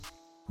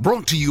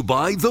Brought to you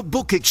by The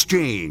Book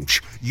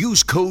Exchange.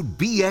 Use code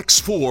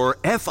BX4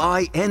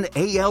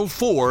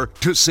 FINAL4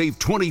 to save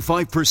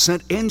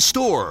 25% in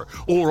store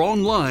or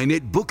online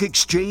at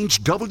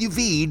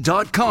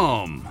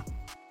bookexchangewv.com.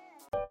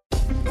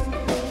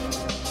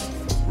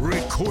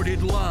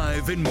 Recorded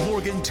live in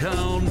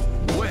Morgantown,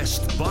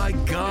 West by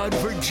God,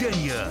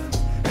 Virginia,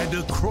 and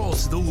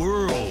across the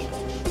world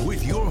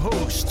with your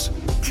hosts,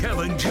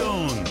 Kevin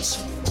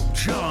Jones,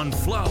 John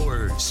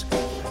Flowers,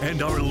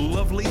 and our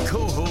lovely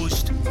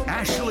co-host,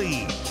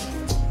 Ashley.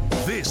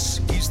 This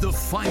is the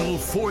Final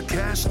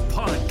Forecast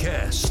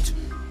Podcast.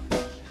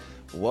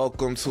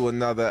 Welcome to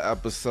another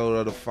episode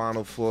of the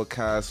Final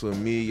Forecast with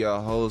me, your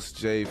host,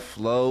 Jay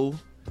Flo.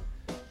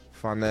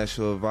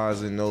 Financial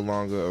advisor, no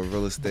longer a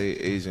real estate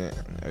agent.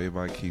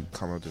 Everybody keep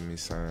coming up to me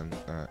saying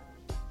that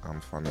I'm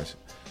a financial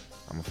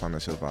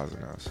advisor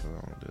now, so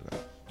I don't do that.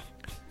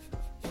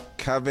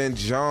 Kevin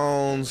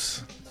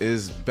Jones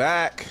is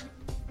back.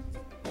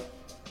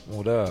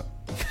 What up?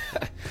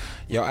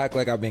 Y'all act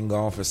like I've been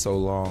gone for so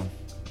long.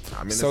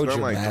 I mean, so it's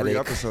been dramatic. like 3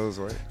 episodes,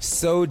 right?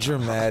 So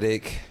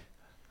dramatic.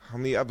 How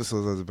many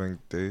episodes has it been,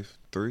 Dave?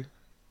 3?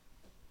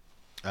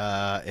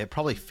 It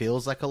probably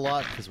feels like a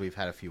lot because we've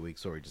had a few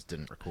weeks where we just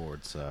didn't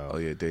record. So. Oh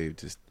yeah, Dave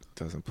just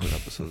doesn't put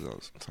episodes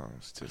out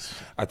sometimes.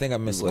 I think I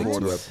missed like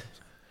 2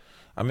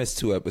 I missed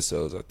 2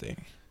 episodes, I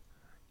think.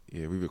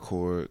 Yeah, we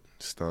record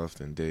stuff,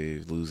 then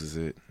Dave loses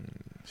it,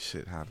 and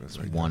shit happens.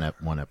 Right one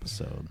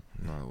episode.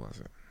 No, it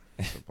wasn't.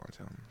 It's a bunch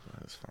of them.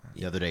 That's fine.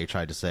 The other day, he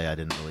tried to say I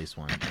didn't release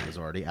one. It was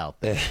already out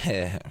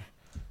there.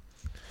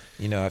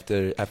 You know,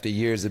 after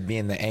years of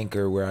being the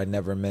anchor where I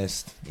never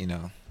missed, you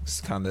know,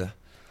 it's kind of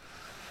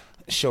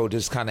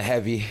shoulders kind of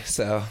heavy,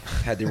 so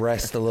had to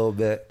rest a little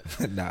bit.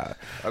 Nah,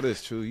 that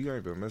is true. You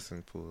ain't been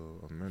missing for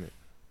a minute.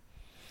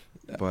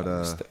 But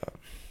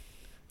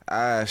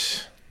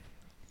Ash,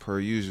 per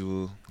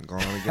usual,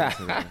 going again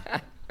today.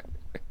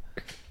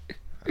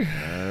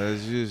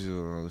 As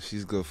usual,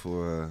 she's good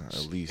for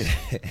at least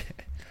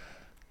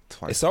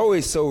twice. It's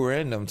always so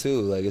random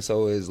too. Like it's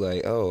always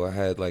like, oh, I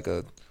had like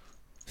a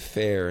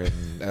fair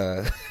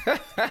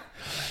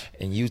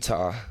in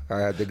Utah. I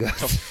had to go.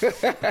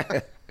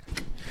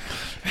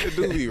 It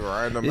do be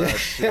random ass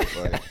shit.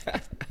 Like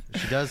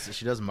she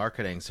does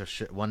marketing. So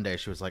one day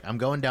she was like, "I'm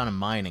going down a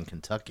mine in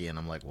Kentucky," and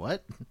I'm like,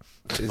 "What?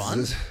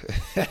 Fun?"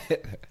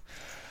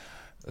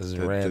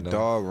 The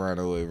dog ran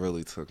away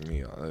really took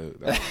me off.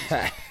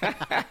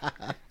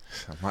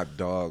 My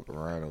dog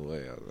ran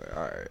away. I was like,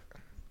 all right.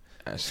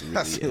 Actually,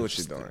 I see what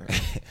you're doing.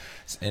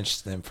 It's an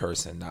interesting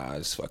person. Nah,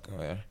 it's fucking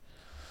weird.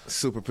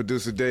 Super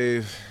producer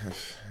Dave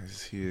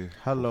is here.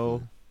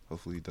 Hello.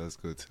 Hopefully he does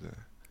good today.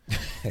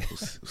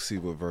 We'll see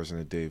what version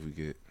of Dave we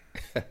get.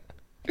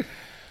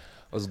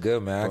 What's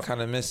good, man? I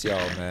kind of miss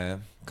y'all,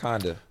 man.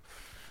 Kinda.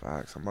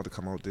 Facts. I'm about to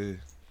come out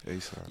there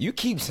ASAP. You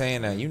keep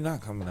saying that. You're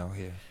not coming out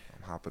here.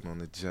 Hopping on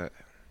the jet.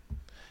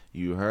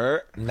 You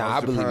heard? Nah,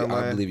 I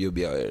believe you'll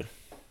be out here.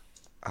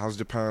 How's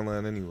Japan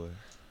land anyway?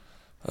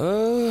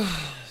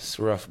 It's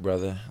rough,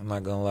 brother. I'm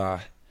not gonna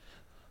lie.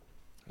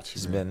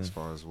 It's been as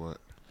far as what?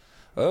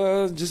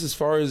 Just as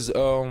far as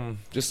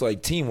just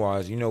like team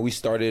wise. You know, we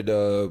started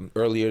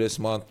earlier this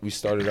month. We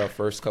started our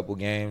first couple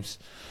games.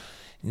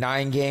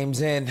 9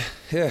 games in.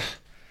 Yeah.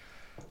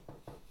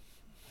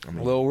 A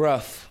little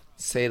rough,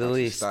 to say the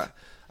least.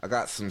 I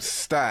got some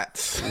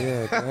stats.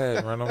 Yeah, go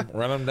ahead. Run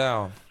them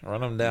down.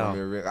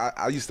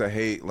 I used to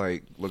hate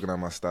like looking at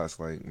my stats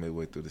like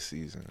midway through the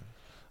season.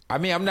 I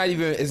mean,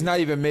 it's not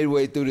even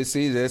midway through the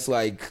season. It's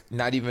like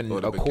not even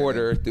a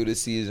quarter through the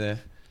season.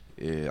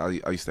 Yeah,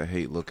 I used to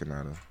hate looking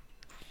at them.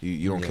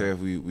 You don't care if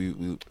we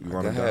run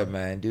them down? Go ahead,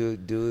 man. Do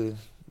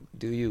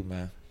you,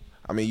 man.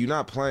 I mean, you're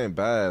not playing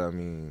bad. I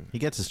mean, he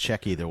gets his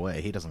check either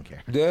way. He doesn't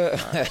care.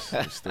 Yeah.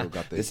 Still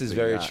got this is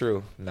very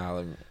true. Now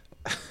let me.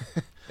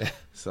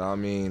 So, I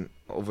mean,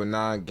 over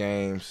 9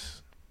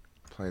 games,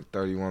 playing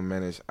 31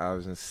 minutes,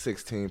 averaging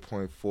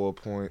 16.4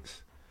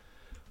 points,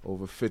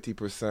 over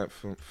 53%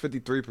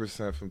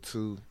 from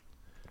 2,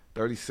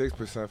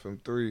 36% from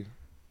 3,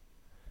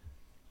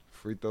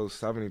 free throws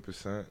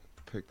 70%.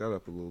 Picked that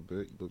up a little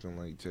bit. Looking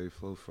like Jay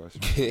Flo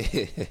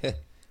freshman.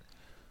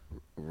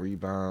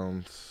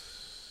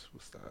 Rebounds,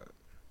 what's that?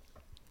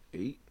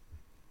 8?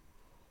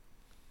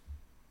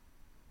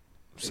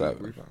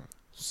 7 rebounds.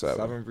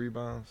 7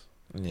 rebounds.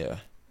 Yeah.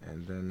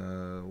 And then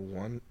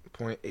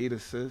 1.8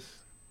 assists.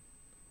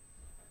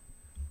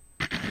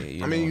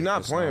 Yeah, I mean, you're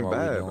not playing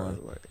bad, bro.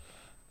 Like,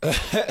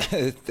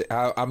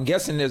 I'm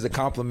guessing there's a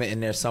compliment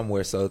in there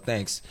somewhere, so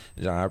thanks,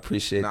 John. I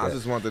appreciate that. I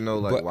just wanted to know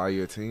why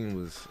your team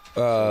was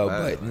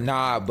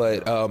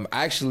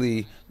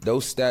actually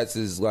those stats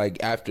is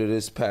like after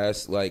this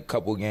past like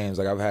couple games,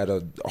 like I've had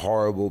a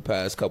horrible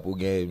past couple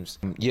games.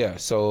 Yeah,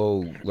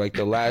 so like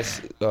the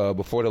last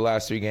before the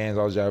last 3 games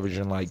I was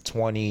averaging like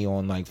 20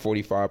 on like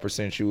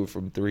 45% shooting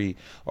from 3,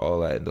 all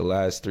that. The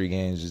last 3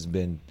 games has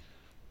been,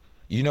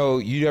 you know,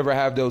 you ever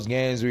have those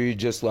games where you're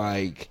just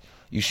like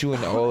you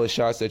shooting all the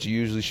shots that you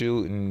usually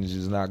shoot and it's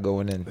just not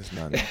going in. It's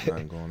not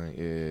going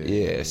in.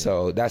 Yeah,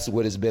 so that's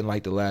what it's been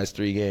like the last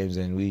 3 games,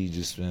 and we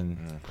just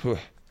been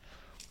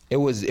It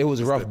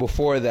was rough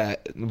before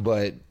that,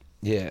 but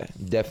yeah,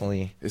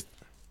 definitely.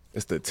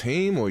 It's the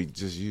team or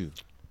just you?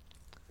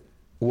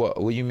 What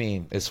do you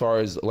mean? As far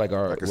as like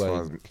our As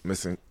far as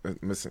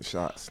missing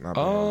shots, not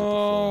being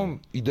able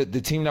to perform.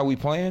 the team that we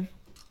playing,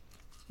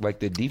 like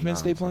the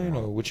defense they playing,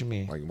 or what you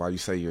mean? Like why you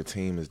say your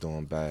team is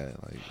doing bad?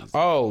 Like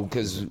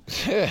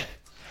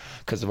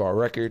because of our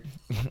record.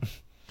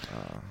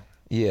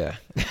 Yeah.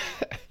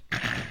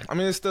 I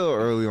mean, it's still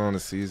early on the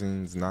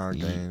season. It's 9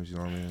 games. You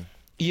know what I mean?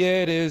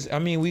 Yeah, it is. I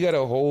mean, we got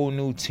a whole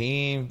new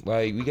team.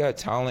 Like we got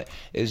talent.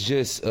 It's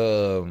just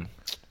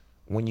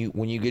when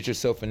you get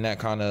yourself in that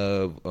kind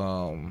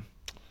of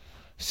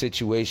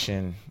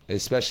situation,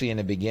 especially in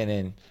the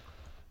beginning,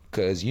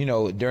 because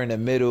during the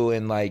middle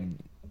and like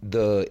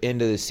the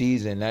end of the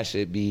season, that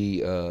should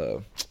be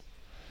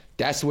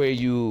that's where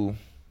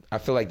I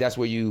feel like that's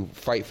where you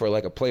fight for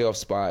like a playoff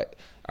spot.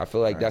 I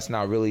feel like that's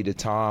not really the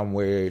time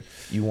where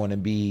you want to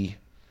be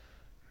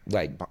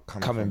like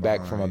coming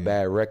back from a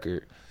bad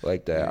record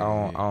like that.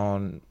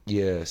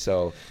 Yeah.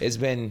 So it's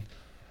been,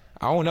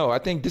 I don't know. I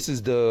think this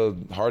is the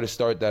hardest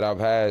start that I've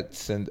had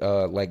since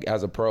like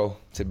as a pro,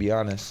 to be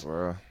honest.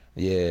 Bro.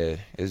 Yeah,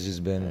 it's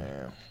just been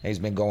he's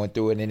been going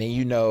through it, and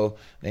then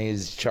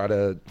he's try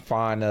to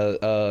find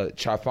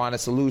a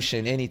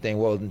solution, anything.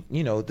 Well,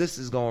 this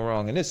is going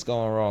wrong and this is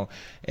going wrong,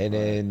 and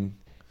then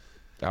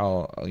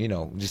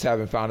just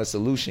haven't found a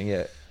solution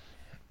yet.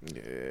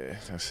 Yeah,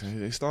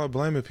 they start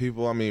blaming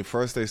people. I mean,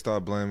 first they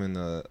start blaming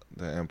the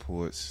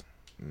imports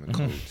and the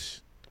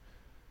coach,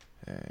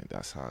 and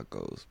that's how it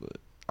goes. But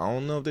I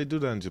don't know if they do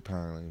that in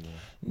Japan anymore.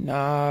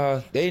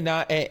 Nah, they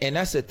not. And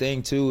that's the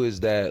thing too, is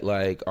that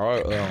like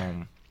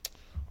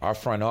our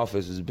front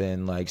office has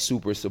been like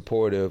super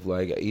supportive.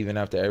 Like even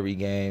after every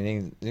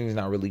game, he's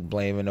not really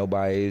blaming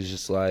nobody. It's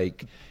just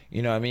like,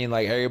 you know what I mean?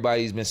 Like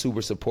everybody's been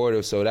super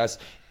supportive. So that's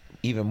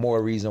even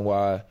more reason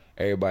why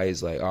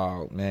everybody's like,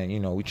 oh man,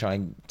 we try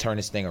and turn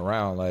this thing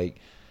around. Like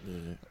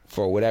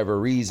for whatever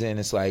reason,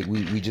 it's like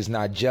we just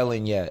not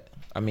gelling yet.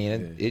 I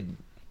mean, it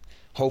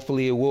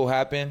hopefully it will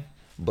happen.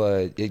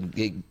 But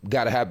it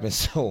got to happen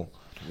soon.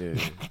 Yeah.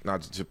 Now,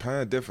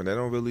 Japan different. They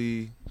don't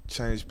really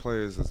change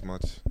players as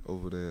much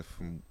over there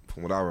from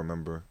what I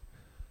remember.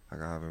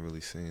 Like, I haven't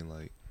really seen,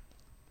 like,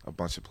 a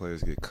bunch of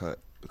players get cut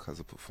because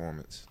of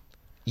performance.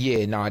 Yeah,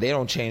 they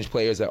don't change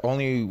players. The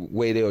only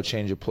way they'll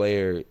change a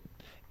player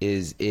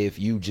is if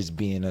you just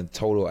being a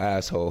total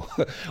asshole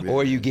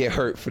or you get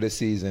hurt for the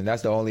season.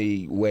 That's the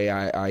only way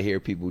I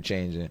hear people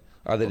changing.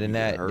 Other than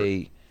that,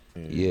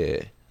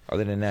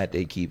 other than that,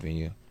 they keeping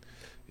you.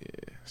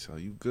 Yeah, so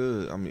you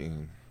good. I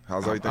mean,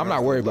 how's everything? I'm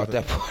not worried about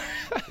that part.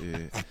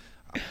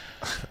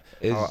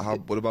 Yeah.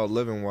 What about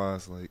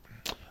living-wise? Like,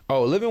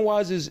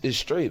 living-wise is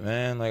straight,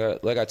 man.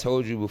 Like I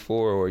told you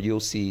before, or you'll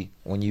see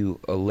when you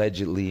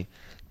allegedly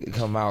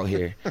come out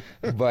here.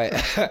 but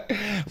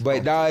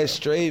nah, it's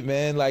straight,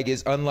 man. Like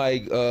it's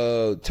unlike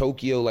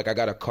Tokyo. Like I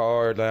got a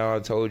car now. I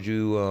told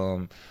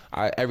you.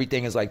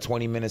 Everything is like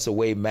 20 minutes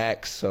away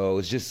max, so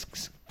it's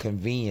just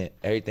convenient.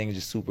 Everything is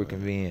just super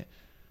convenient.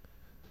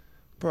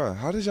 Bro,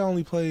 how did y'all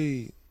only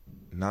play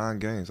 9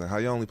 games? Like, how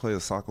y'all only play a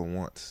soccer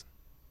once?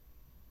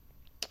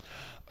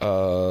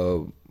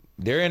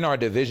 They're in our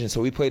division,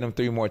 so we played them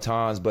 3 more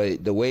times.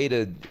 But the way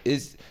the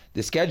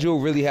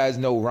schedule really has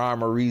no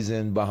rhyme or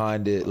reason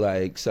behind it.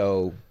 Like,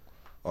 so.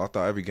 Oh, I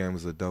thought every game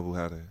was a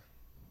doubleheader.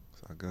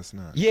 So I guess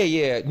not.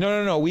 Yeah.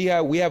 No. We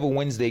have a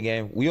Wednesday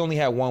game. We only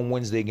had one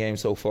Wednesday game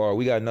so far.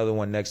 We got another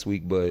one next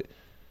week, but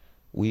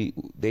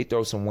they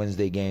throw some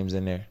Wednesday games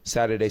in there.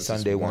 Saturday,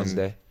 Sunday,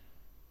 Wednesday.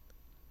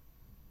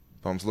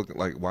 But I'm just looking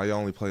like, why y'all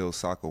only play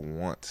Osaka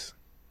once?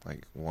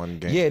 Like one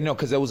game? Yeah, no,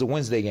 because that was a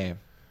Wednesday game.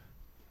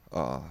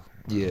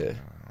 Yeah.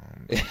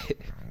 Okay.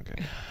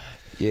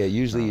 Yeah,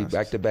 usually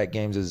back-to-back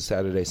games is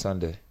Saturday,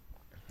 Sunday.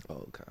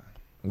 Okay.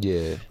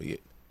 Yeah.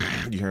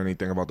 You hear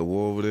anything about the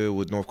war over there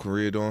with North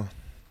Korea doing?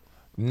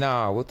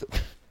 Nah, what the...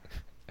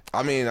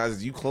 I mean,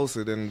 you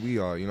closer than we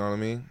are, you know what I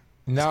mean?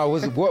 Nah,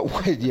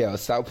 what yeah,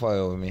 stop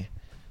playing with me.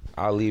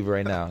 I'll leave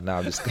right now. Nah,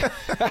 I'm just...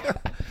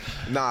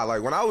 Nah,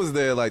 like when I was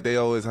there, like they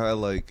always had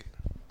like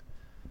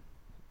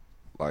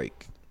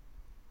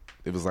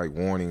it was like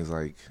warnings,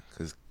 like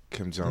because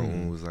Kim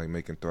Jong-un was like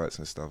making threats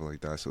and stuff like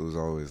that. So it was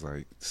always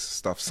like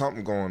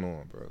something going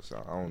on, bro.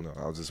 So I don't know.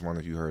 I was just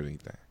wondering if you heard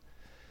anything.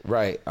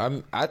 Right.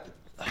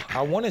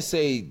 I want to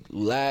say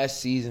last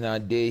season I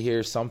did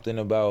hear something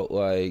about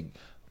like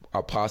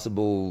a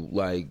possible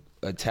like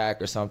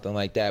attack or something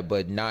like that,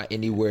 but not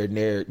anywhere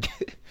near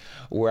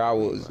where I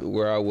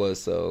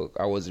was. So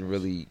I wasn't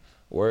really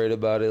worried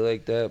about it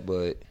like that.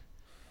 But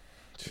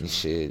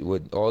shit,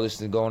 with all this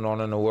going on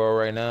in the world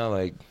right now,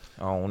 like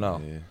I don't know.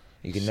 Yeah.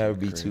 You can never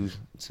be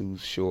too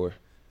sure.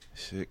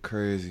 Shit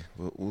crazy.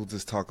 We'll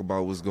just talk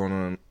about what's going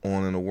on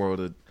in the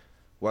world of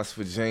West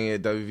Virginia,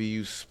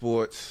 WVU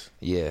sports.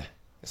 Yeah,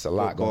 it's a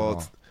lot going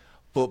on.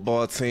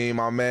 Football team,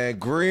 my man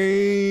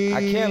Green.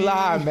 I can't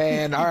lie,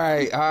 man. All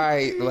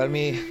right.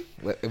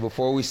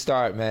 Before we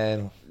start,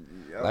 man,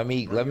 let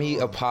me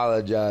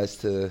apologize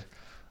to.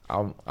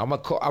 I'm gonna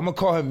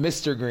call him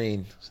Mr.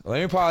 Green. Let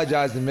me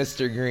apologize to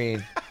Mr.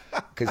 Green.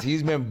 because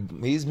he's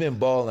been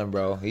balling,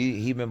 bro.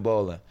 He been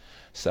balling.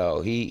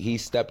 So he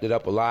stepped it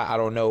up a lot. I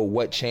don't know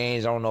what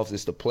changed. I don't know if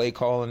it's the play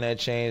calling that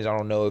changed. I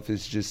don't know if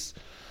it's just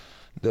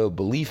the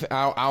belief.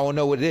 I don't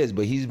know what it is,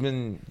 but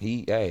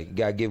hey,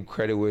 gotta give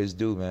credit where it's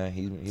due, man.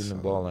 He's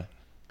been balling.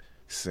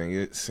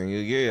 Senior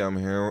year, I'm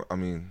hearing. I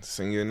mean,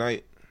 senior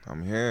night,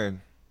 I'm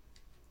hearing.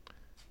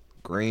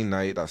 Green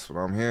night, that's what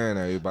I'm hearing.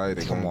 Everybody,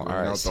 they Come gonna on, bring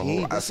all right. out the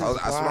whole. That's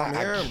what I'm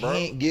hearing, bro. I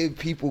can't give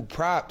people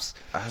props.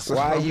 That's Why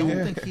what I'm you? I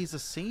hearing. don't think he's a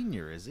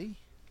senior, is he?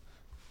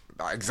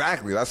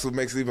 Exactly. That's what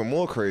makes it even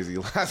more crazy.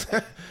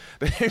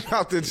 They ain't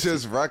about to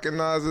just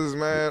recognize this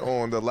man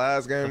on the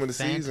last game of the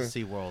season. The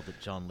fantasy world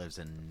that John lives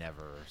in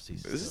never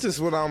sees. This is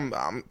just what I'm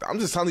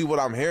just telling you what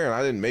I'm hearing.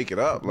 I didn't make it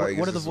up. Like,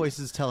 what are the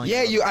voices telling you?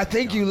 Yeah, I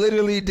think you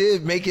literally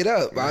did make it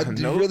up. I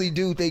really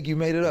do think you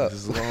made it up.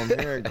 This is what I'm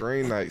hearing.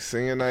 Green night,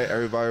 senior night.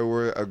 Everybody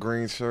wear a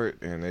green shirt,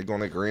 and they're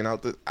gonna green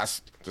out the.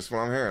 That's just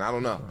what I'm hearing. I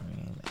don't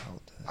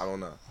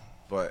know.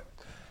 But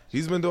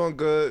he's been doing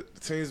good.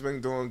 The team's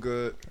been doing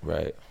good.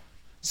 Right.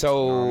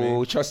 So You know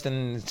what I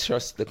mean?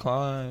 trust the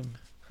climb.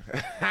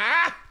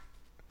 I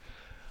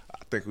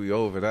think we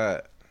over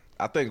that.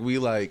 I think we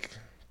like.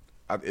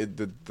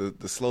 The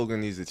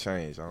slogan needs to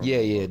change.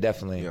 Yeah,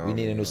 definitely. You know We what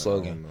need I a mean? new I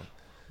slogan. don't know.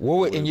 What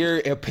would, in your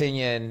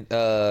opinion,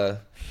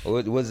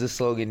 what does the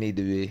slogan need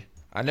to be?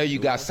 I know you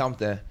got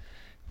something.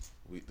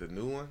 The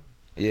new one.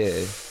 Yeah.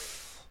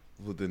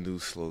 What would the new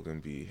slogan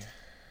be?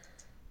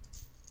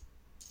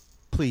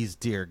 Please,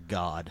 dear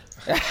God.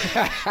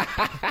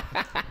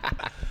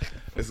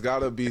 It's got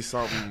to be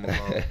something.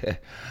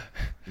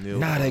 Neil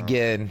Not Brown.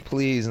 again.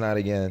 Please, not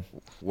again.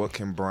 What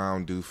can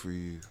Brown do for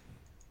you?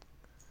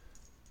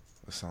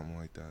 Or something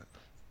like that.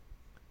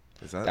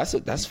 Is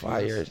that That's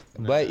fire.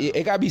 But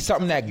it got to be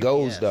something that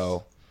goes,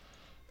 though.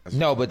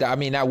 No, but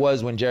that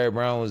was when Jerry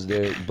Brown was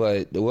there.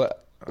 But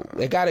what?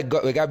 It gotta go.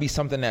 It gotta be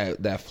something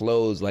that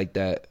flows like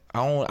that.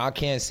 I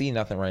can't see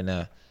nothing right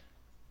now.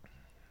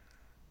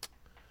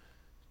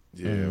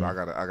 Yeah,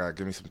 I gotta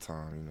give me some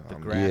time. You know, The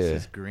grass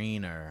is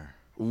greener.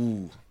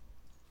 Ooh.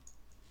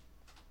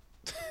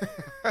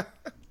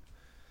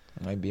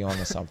 Might be on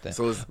to something.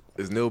 So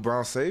is Neil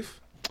Brown safe?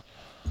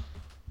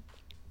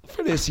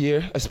 For this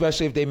year,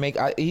 especially if they make,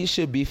 he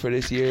should be for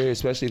this year,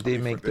 especially if they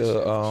make this year, the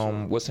for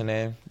sure. what's the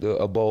name,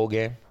 a bowl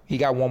game. He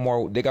got one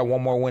more. They got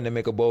one more win to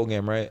make a bowl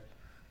game, right?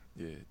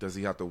 Yeah. Does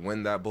he have to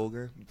win that bowl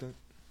game? You think?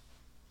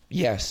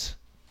 Yes.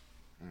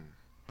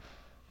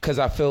 Because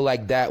I feel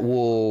like that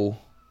will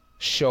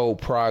show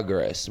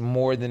progress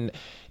more than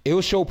it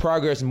will show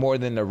progress more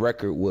than the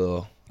record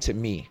will to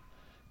me.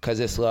 Because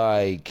it's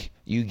like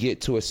you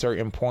get to a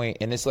certain point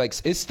and it's like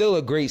it's still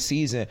a great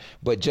season,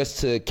 but just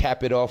to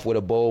cap it off with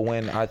a bowl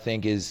win, I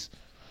think is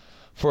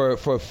for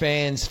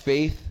fans'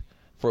 faith,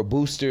 for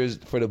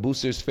the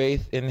boosters'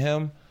 faith in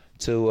him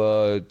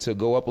to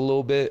go up a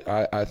little bit.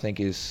 I think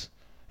is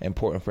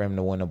important for him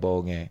to win a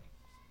bowl game.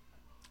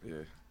 Yeah.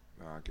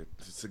 I get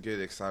to get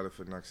excited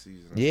for next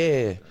season.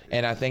 Yeah,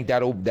 and I think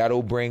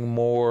that'll bring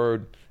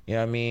more. You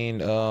know what I mean?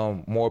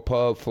 More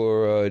pub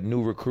for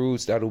new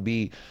recruits. That'll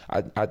be.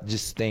 I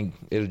just think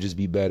it'll just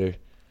be better.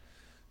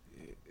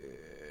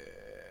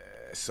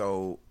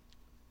 So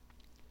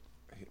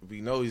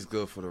we know he's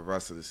good for the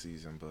rest of the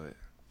season, but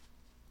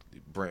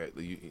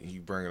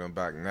you bringing him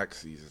back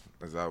next season.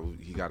 Is that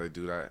he got to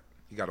do that?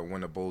 He got to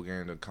win a bowl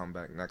game to come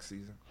back next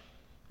season.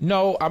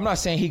 No, I'm not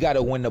saying he got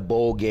to win the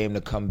bowl game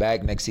to come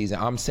back next season.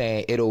 I'm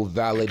saying it'll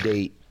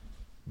validate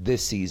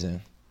this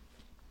season.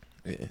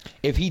 Yeah.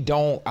 If he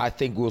don't, I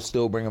think we'll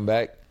still bring him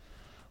back.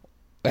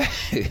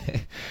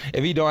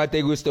 If he don't, I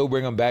think we'll still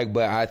bring him back.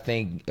 But I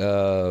think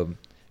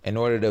in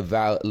order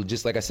to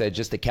just like I said,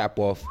 just to cap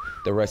off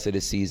the rest of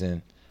the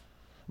season,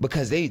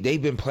 because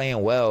they've been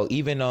playing well.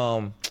 Even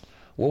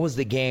what was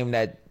the game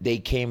that they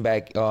came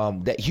back?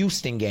 That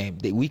Houston game.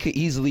 We could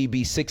easily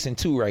be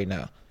 6-2 right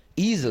now,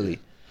 easily.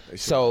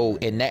 So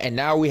and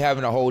now we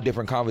having a whole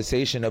different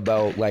conversation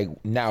about like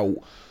now,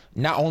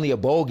 not only a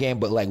bowl game,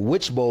 but like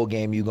which bowl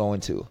game you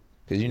going to,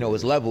 because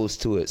it's levels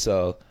to it.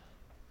 So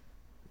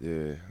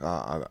yeah,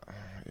 probably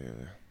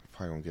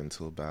gonna get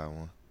into a bad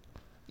one.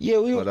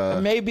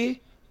 Yeah,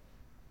 maybe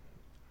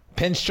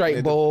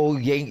Pinstripe Bowl,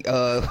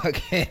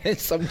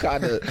 some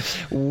kind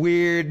of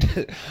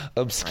weird,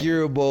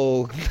 obscure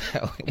bowl.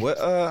 What?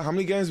 How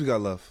many games we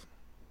got left?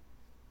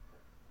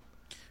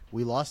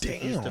 We lost to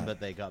Houston, but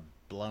they got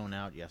blown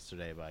out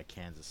yesterday by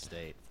Kansas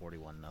State,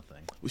 41-0.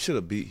 We should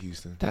have beat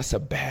Houston. That's a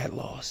bad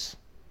loss.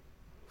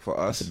 For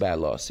us? That's a bad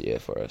loss, yeah,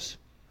 for us.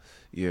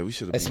 Yeah, we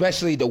should have.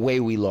 Especially the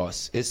way we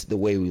lost. It's the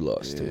way we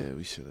lost, too. Yeah,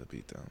 we should have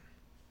beat them.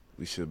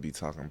 We should be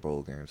talking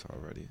bowl games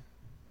already.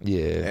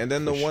 Yeah. And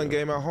then the one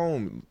game at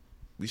home,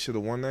 we should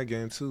have won that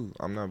game, too.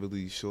 I'm not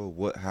really sure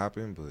what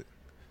happened, but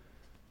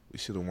we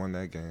should have won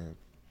that game.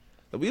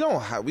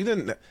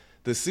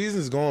 The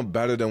season's going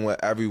better than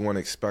what everyone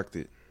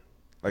expected.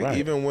 Like, right.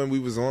 Even when we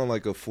was on,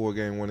 like, a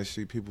 4-game winning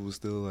streak, people were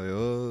still like,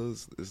 oh,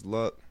 it's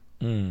luck.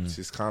 It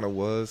just kind of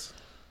was.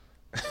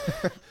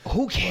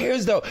 Who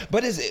cares though?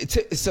 But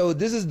so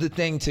this is the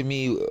thing to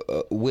me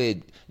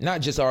with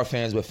not just our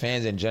fans but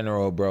fans in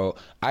general, bro.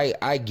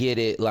 I get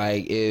it.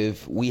 Like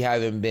if we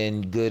haven't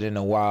been good in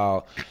a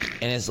while,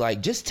 and it's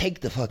like just take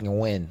the fucking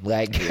win,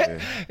 like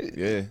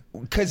yeah.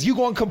 Because you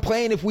gonna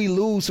complain if we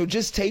lose, so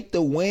just take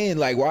the win.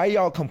 Like why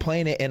y'all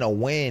complaining in a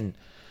win?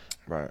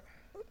 Right.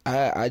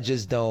 I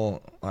just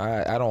don't.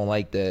 I don't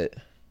like that.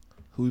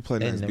 Who we play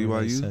That next? never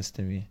made BYU sense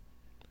to me.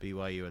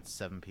 BYU at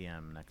 7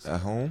 p.m. next at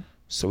home.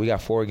 So we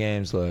got 4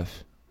 games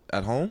left.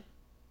 At home.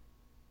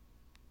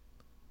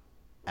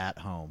 At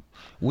home.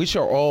 Which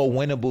are all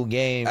winnable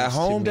games. At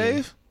home,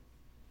 Dave.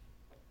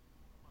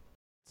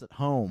 It's at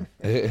home.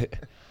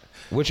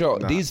 Which are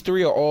these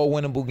 3 are all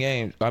winnable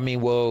games. I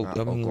mean, well,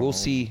 Oklahoma. we'll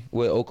see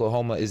with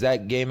Oklahoma. Is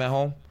that game at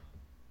home?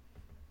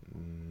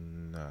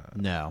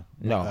 No.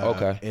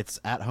 Okay. It's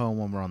at home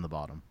when we're on the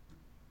bottom.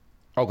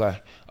 Okay.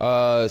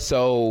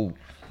 So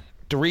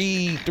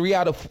 3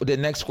 out of the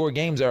next 4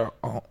 games are.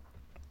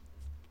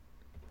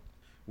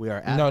 We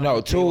are at No,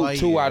 home 2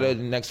 BYU. out of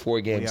the next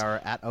 4 games. We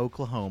are at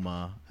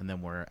Oklahoma, and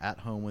then we're at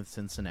home with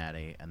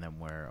Cincinnati, and then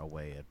we're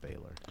away at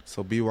Baylor.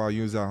 So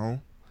BYU's at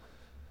home.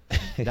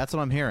 That's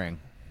what I'm hearing.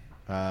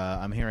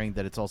 I'm hearing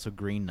that it's also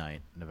Green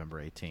Night,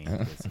 November 18th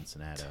with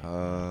Cincinnati.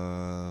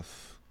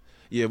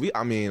 Yeah, we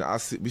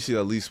should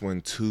at least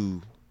win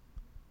 2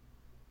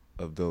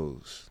 of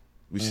those.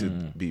 We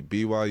should beat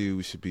BYU.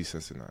 We should beat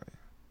Cincinnati.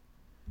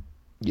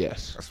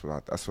 Yes. That's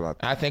what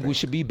I I think we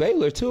should beat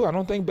Baylor too. I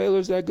don't think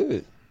Baylor's that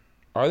good.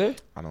 Are they?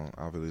 I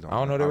really don't. I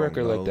don't know their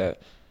record like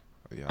that.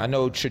 Yeah, I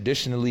know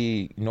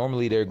traditionally,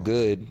 normally they're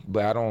good,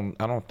 but I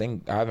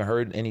haven't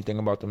heard anything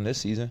about them this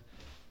season.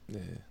 Yeah.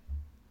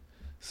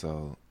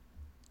 So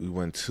we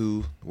win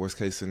 2. Worst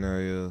case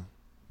scenario,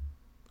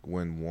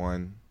 win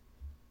 1.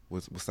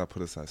 What's that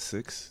put us at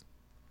 6?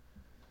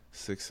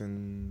 6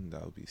 and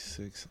that would be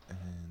 6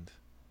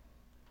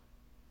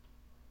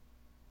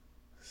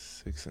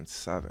 and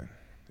 7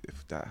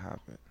 if that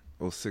happened.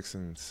 Oh, 6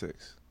 and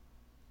 6.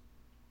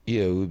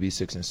 Yeah, it would be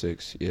 6 and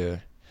 6. Yeah.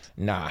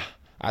 Nah.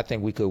 I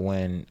think we could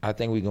win. I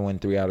think we can win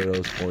 3 out of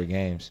those 4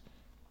 games.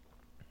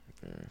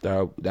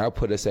 That'll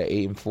put us at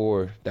 8 and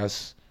 4.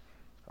 That's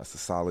a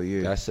solid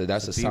year. That's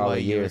a solid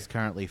BYU year. is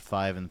currently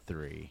 5 and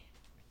 3.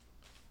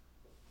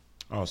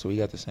 Oh, so we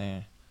got the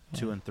same.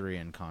 2 and 3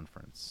 in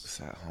conference.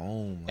 It's at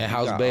home. And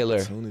how's Baylor?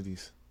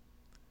 Opportunities.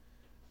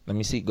 Let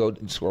me see. Go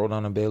scroll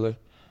down to Baylor.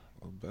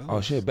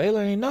 Oh shit,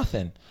 Baylor ain't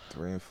nothing.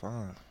 3 and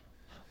 5.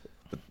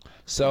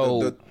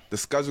 So the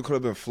schedule could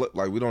have been flipped.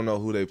 Like we don't know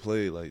who they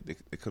played. Like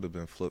it could have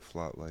been flip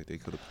flop. Like they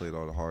could have played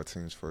all the hard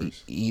teams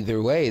first.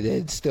 Either way,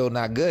 they're still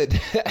not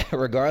good.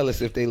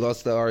 Regardless if they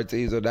lost the hard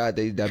teams or not,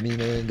 they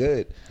ain't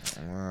good.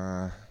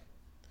 I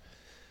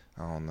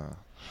don't know.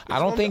 I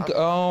don't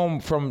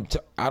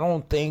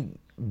think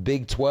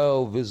Big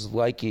 12 is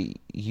like it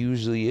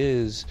usually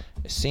is.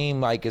 It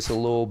seemed like it's a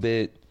little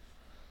bit.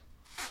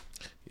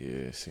 Yeah,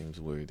 it seems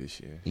weird this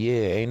year. Yeah,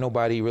 ain't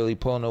nobody really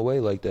pulling away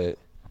like that.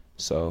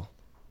 So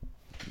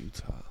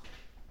Utah,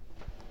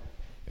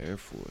 Air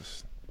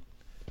Force.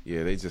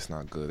 Yeah, they just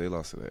not good. They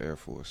lost to the Air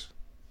Force.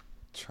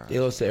 They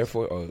lost to Air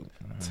Force. Oh.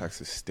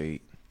 Texas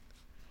State.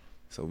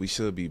 So we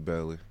should be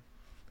Baylor.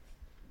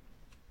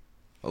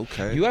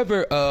 Okay. You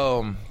ever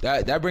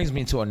that brings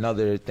me to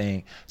another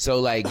thing. So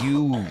like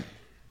you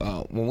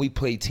when we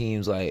play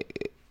teams,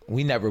 like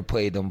we never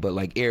played them, but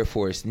like Air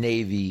Force,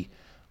 Navy,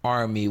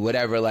 Army,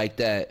 whatever like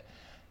that.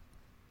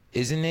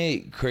 Isn't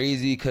it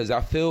crazy? Because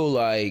I feel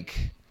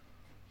like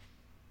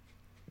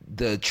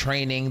the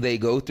training they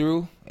go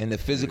through and the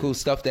physical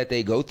stuff that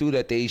they go through,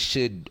 that they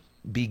should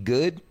be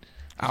good.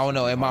 I don't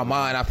know. In my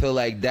mind, I feel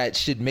like that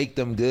should make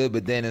them good.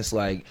 But then it's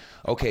like,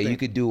 okay, you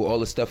could do all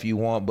the stuff you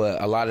want,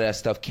 but a lot of that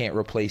stuff can't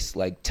replace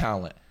like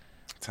talent.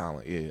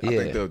 Yeah. I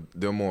think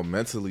they're more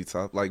mentally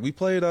tough. Like we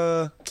played.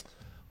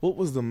 What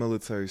was the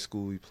military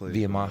school we played?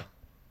 VMI.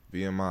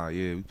 VMI.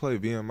 Yeah, we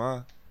played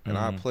VMI, and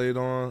I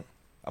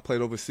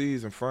played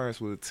overseas in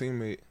France with a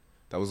teammate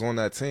that was on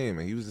that team,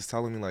 and he was just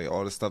telling me like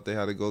all the stuff they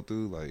had to go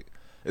through. Like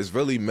it's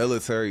really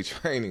military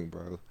training,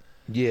 bro.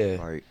 Yeah.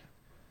 Like.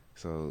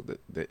 So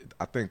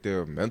I think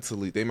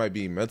they might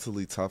be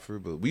mentally tougher,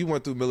 but we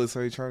went through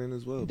military training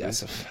as well.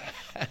 That's a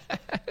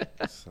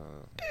fact. So,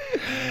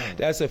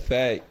 that's a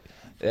fact.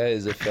 That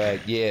is a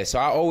fact. Yeah. So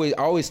I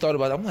always thought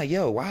about it. I'm like,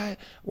 yo, why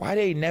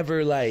they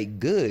never like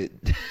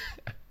good?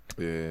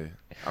 Yeah.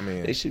 I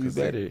mean, they should be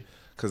better.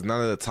 Because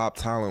none of the top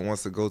talent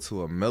wants to go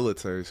to a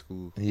military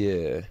school.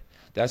 Yeah.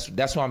 That's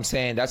what I'm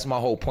saying. That's my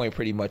whole point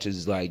pretty much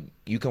is like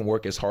you can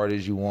work as hard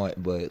as you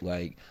want, but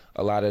like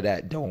a lot of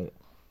that don't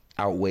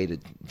outweigh the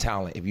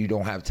talent. If you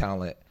don't have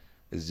talent,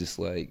 it's just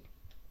like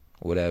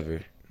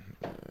whatever.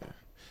 Yeah.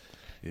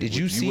 Did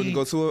you see? You wouldn't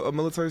go to a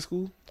military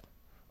school?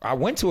 I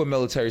went to a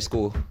military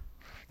school.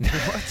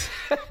 What?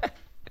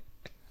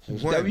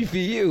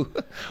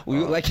 WVU.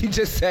 Like you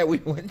just said, we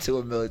went to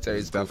a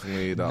military school.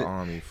 Definitely the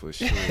Army for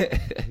sure.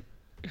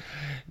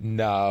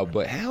 Nah,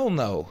 but hell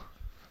no.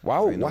 Why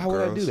would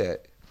I do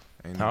that?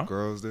 Ain't no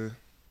girls there?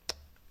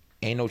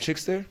 Ain't no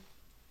chicks there?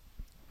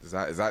 Is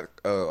that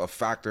a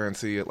factor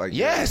into it? Like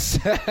Yes,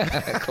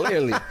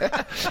 clearly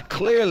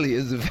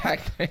is a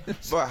factor.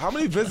 But how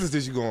many visits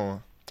did you go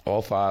on?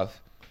 All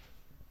 5.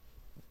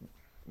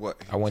 What?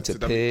 I went to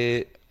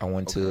Pitt. I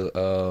went to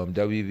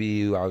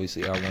WVU.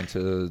 Obviously, I went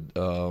to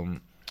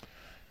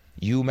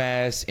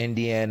UMass,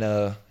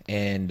 Indiana,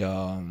 and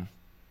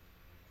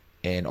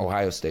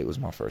Ohio State was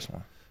my first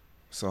one.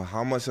 So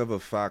how much of a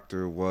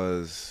factor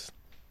was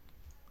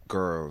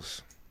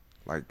girls?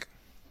 Like,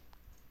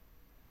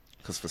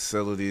 because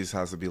facilities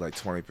has to be like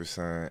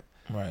 20%.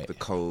 Right. The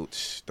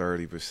coach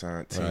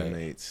 30%.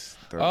 Teammates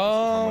 30%.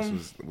 How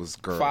much was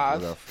girls?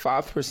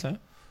 5%.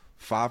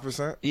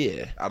 5%?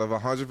 Yeah. Out of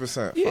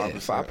 100%. Yeah,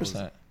 5%.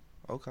 5%.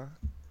 Okay.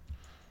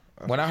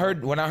 When I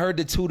heard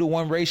the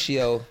 2-to-1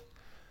 ratio,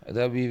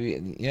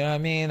 WV, you know what I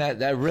mean?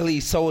 That really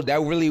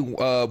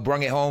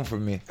brung it home for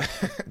me.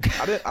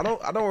 I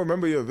don't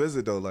remember your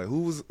visit though. Like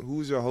who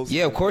was your host?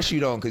 Yeah, of course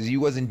you don't, because you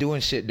wasn't doing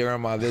shit during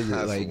my visit.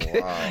 That's like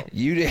wild.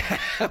 you did.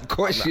 Of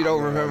course you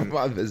don't remember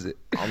my visit.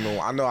 I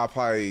know. I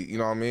probably, you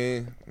know what I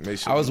mean. Make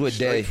sure I was with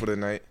Day for the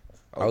night.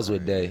 Okay. I was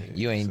with Day.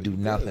 You ain't do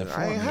nothing for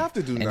me. I ain't have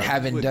to do nothing. And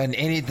haven't done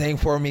anything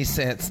for me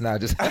since. Now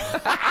just.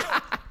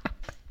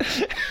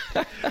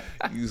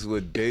 You was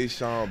with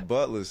Deshaun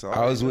Butler. So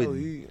I was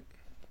with.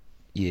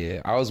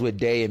 Yeah, I was with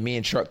Day, and me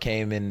and Truck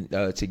came in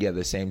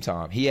together same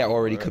time. He had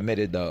already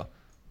committed though.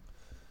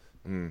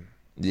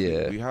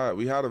 Yeah,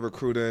 we had a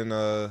recruit in.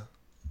 I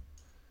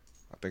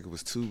think it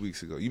was 2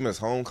 weeks ago. You missed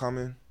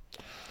homecoming.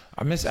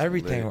 I miss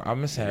everything.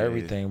 I'm missing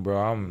everything, bro.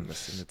 I'm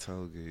missing the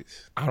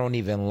tailgates. I don't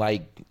even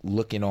like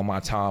looking on my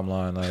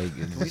timeline. Like,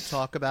 can we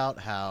talk about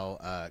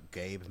how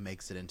Gabe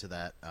makes it into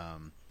that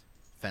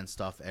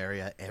fenced off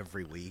area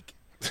every week,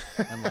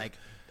 and like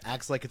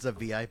acts like it's a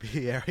VIP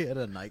area at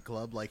a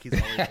nightclub? Like he's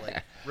always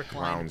like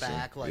reclined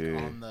back, like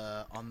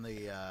on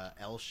the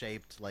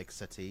L-shaped like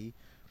settee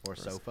or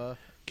sofa.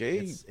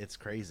 Gabe, it's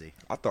crazy.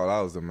 I thought I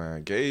was the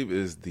man. Gabe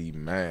is the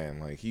man.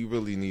 Like he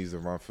really needs to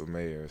run for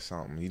mayor or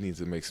something. He needs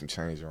to make some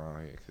change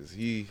around here because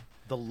the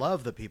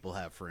love that people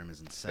have for him is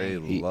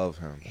insane. They love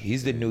him.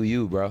 He's the new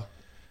you, bro.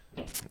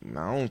 I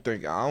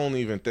don't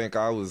even think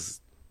I was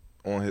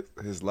on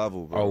his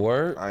level, bro. Oh,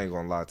 word? I ain't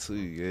gonna lie to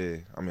you. Yeah,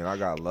 I mean I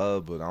got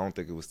love, but I don't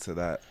think it was to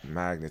that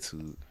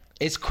magnitude.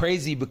 It's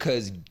crazy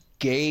because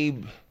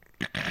Gabe,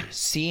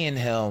 seeing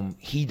him,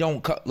 he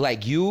don't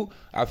like you.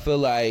 I feel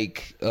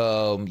like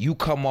you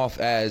come off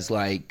as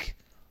like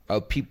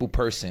a people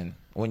person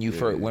when you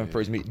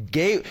first meet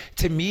Gabe.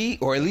 To me,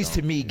 or at least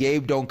to me,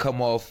 Gabe don't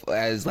come off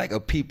as like a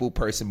people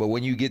person. But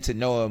when you get to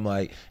know him,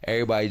 like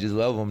everybody just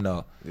love him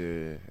now.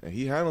 Yeah, and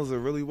he handles it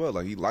really well.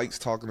 Like he likes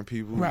talking to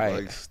people, right?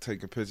 He likes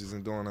taking pictures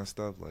and doing that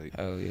stuff. Like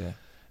hell yeah.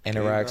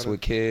 Interacts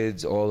with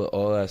kids,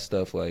 all that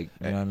stuff. Like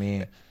you know what I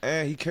mean.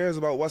 And he cares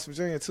about West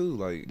Virginia too.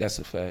 Like that's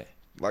a fact.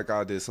 Like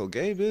I did. So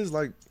Gabe is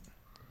like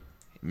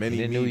many.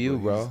 He knew you,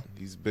 bro.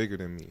 He's bigger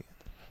than me.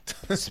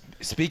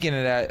 Speaking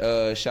of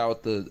that, shout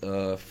out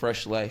to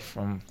Fresh Life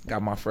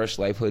got my Fresh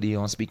Life hoodie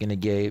on. Speaking of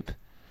Gabe,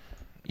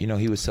 you know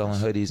he was selling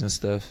hoodies and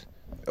stuff.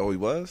 Oh, he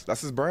was?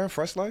 That's his brand,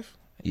 Fresh Life?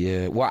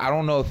 Yeah. Well, I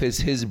don't know if it's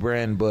his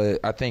brand,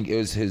 but I think it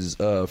was his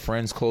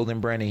friend's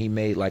clothing brand, and he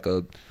made like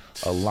a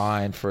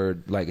line for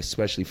like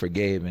especially for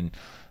Gabe, and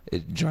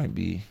it's joint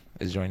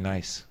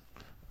nice.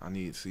 I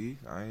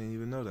didn't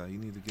even know that. You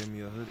need to give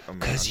me a hoodie.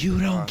 Because you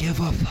don't give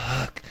a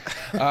fuck.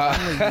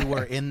 If you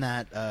were in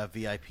that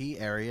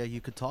VIP area, you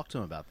could talk to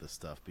him about this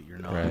stuff, but you're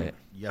not. Right.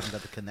 You haven't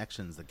got the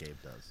connections that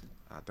Gabe does.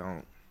 I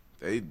don't.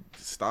 They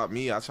stop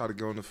me. I try to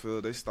go in the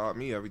field. They stop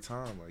me every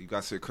time. Like, you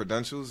got your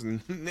credentials? No,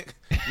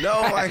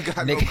 I ain't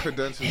got no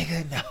credentials.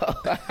 Nigga,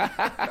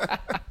 no.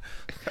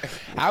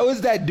 How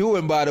is that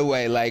doing, by the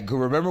way? Like,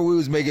 remember we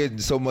was making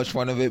so much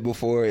fun of it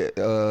before it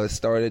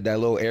started, that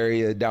little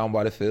area down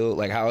by the field?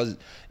 Like, how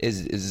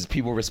is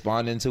people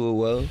responding to it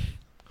well?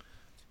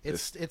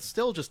 It's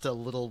still just a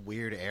little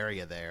weird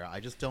area there.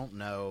 I just don't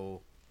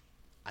know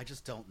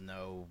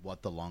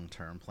what the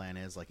long-term plan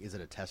is. Like, is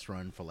it a test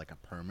run for like a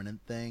permanent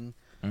thing?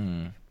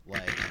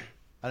 Like,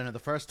 I don't know. The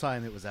first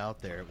time it was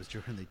out there, it was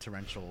during the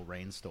torrential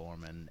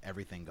rainstorm, and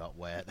everything got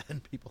wet,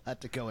 and people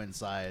had to go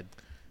inside.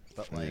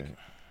 But like,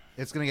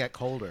 it's gonna get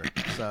colder,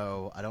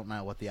 so I don't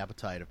know what the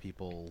appetite of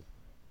people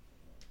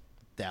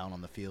down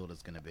on the field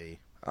is gonna be.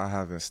 I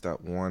haven't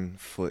stepped 1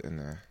 foot in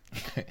there.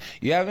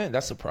 You haven't?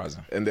 That's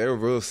surprising. And they were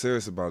real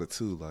serious about it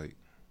too. Like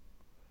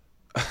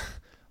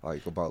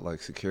about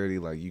like security.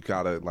 Like you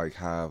gotta like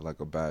have like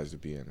a badge to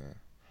be in there.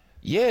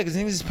 Yeah, because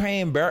he was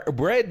paying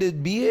bread to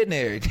be in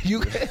there.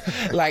 You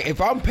like,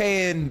 if I'm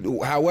paying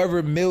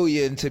however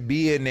million to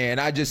be in there, and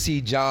I just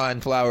see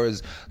John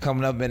Flowers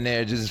coming up in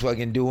there just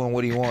fucking doing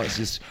what he wants,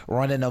 just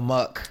running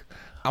amok,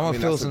 I'm gonna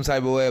feel some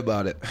type of way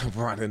about it.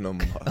 Running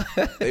amok.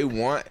 They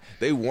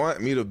want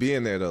me to be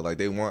in there though. Like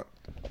they want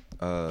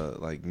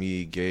like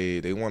me,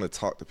 Gabe. They want to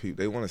talk to people.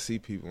 They want to see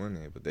people in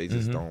there, but they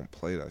just don't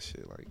play that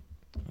shit. Like.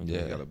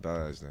 Yeah, you got a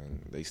badge,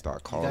 then they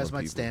start calling. You guys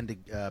might people. stand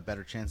a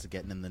better chance of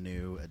getting in the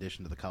new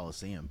addition to the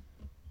Coliseum.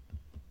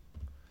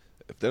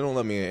 they don't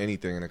let me in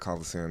anything in the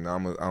Coliseum.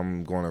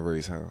 I'm going to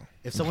raise hell.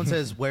 If someone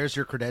says, "Where's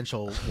your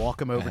credential?" walk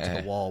them over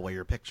to the wall where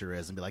your picture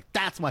is and be like,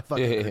 "That's my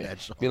fucking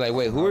credential." Be like,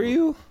 wait, who are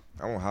you?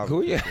 I won't have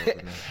Who are you?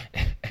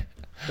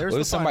 There's What the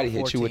if somebody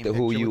Final hit you Four with the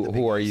team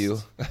who are picture you?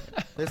 with the Big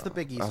East. There's the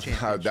Big East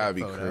championship That'd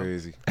be photo.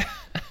 crazy.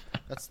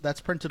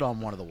 That's printed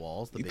on one of the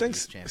walls. The You Big think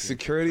East championship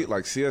security,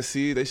 like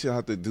CSC, they should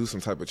have to do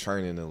some type of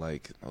training and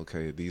like,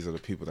 okay, these are the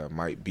people that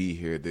might be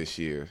here this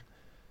year.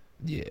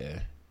 Yeah.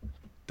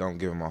 Don't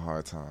give them a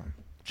hard time.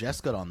 Jess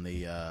got on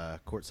the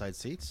courtside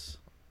seats.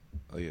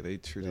 Oh yeah, they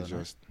treated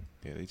Jess.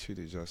 Yeah, they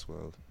treated Jess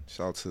well.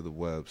 Shout out to the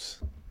Webbs,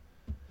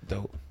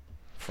 Dope.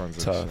 friends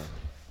of Tough.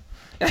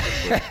 the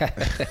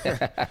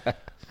show.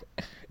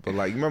 But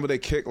like, remember they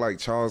kicked like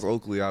Charles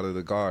Oakley out of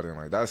the Garden?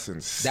 Like that's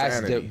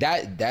insanity.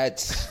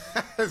 That's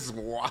That's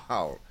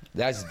wild.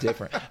 That's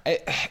different.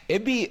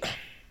 It'd be.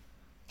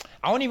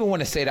 I don't even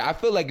want to say that. I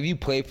feel like if you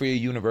play for your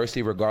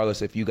university,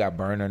 regardless if you got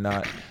burned or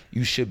not,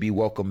 you should be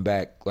welcome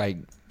back. Like,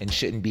 and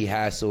shouldn't be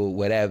hassled,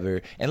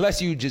 whatever.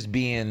 Unless you just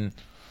being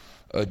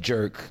a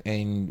jerk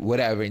and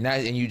whatever,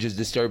 and you just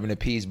disturbing the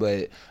peace.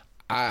 But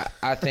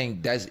I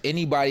think that's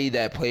anybody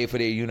that played for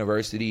their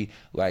university.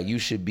 Like, you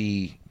should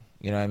be.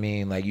 You know what I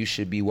mean? Like, you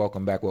should be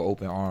welcomed back with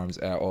open arms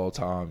at all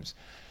times.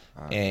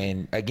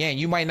 And again,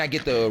 you might not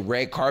get the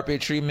red carpet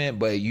treatment,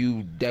 but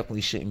you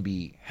definitely shouldn't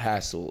be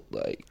hassled.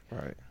 Like,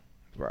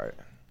 Right.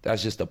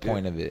 that's just the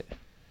point of it.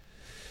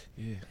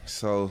 Yeah.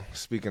 So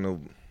speaking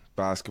of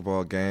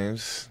basketball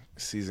games,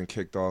 season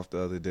kicked off the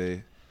other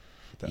day.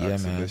 The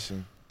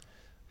exhibition.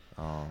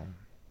 I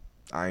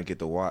ain't get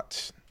to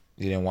watch.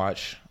 You didn't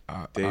watch?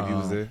 Dave, you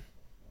was there?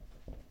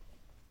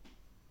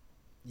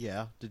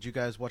 Yeah. Did you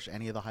guys watch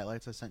any of the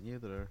highlights I sent you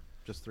that are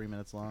just 3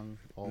 minutes long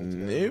all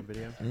together in Nope.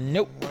 video?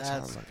 Nope.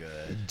 That's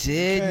good.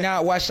 Did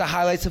not watch the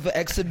highlights of an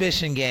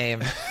exhibition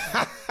game.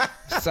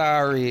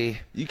 Sorry.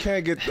 You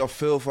can't get a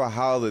feel for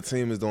how the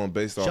team is doing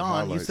based off John,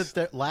 highlights. you said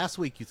that last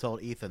week. You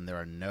told Ethan there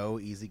are no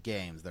easy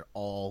games. They're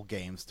all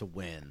games to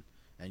win.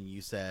 And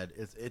you said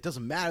it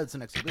doesn't matter. It's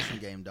an exhibition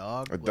game,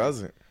 dog. It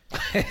doesn't.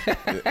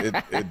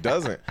 it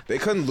doesn't. They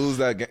couldn't lose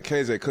that game.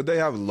 KJ, could they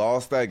have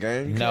lost that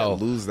game? You No.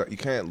 can't lose that. You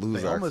can't lose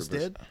They that almost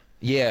exhibition. did.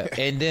 Yeah,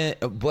 and then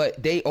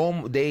but they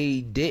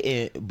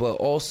didn't. But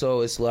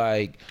also, it's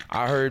like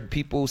I heard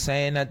people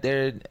saying that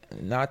they're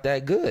not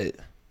that good.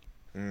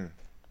 And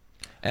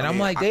I'm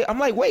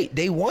like, wait,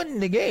 they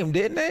won the game,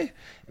 didn't they?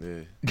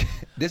 Yeah.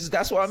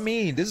 That's what I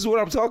mean. This is what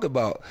I'm talking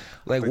about.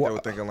 Like, I think they what? were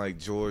thinking like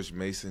George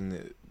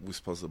Mason was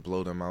supposed to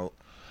blow them out.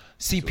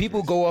 See,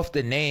 people go off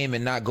the name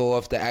and not go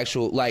off the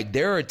actual. Like,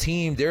 there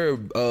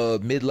are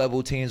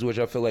mid-level teams, which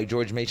I feel like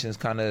George Mason's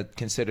kind of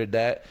considered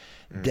that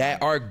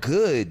are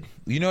good.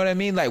 You know what I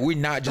mean? Like, we're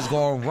not just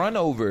going to run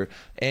over.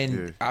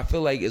 And I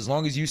feel like as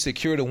long as you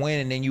secure the win,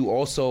 and then you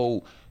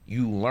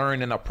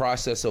learn in the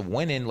process of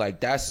winning, like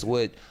that's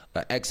what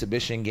an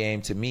exhibition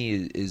game to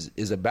me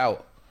is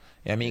about.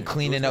 I mean,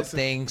 cleaning up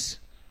things.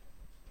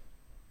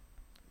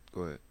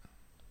 Go ahead.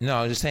 No,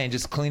 I'm just saying,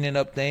 just cleaning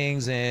up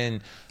things,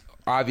 and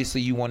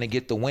obviously you want to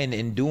get the win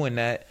in doing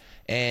that.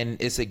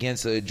 And it's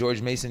against a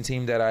George Mason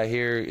team that I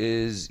hear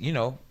is,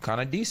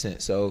 kind of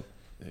decent. So,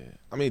 yeah.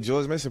 I mean,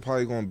 George Mason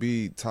probably going to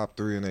be top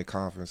 3 in their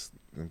conference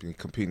and be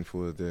competing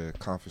for their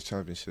conference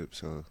championship.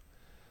 So,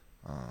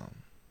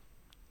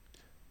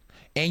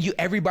 and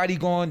everybody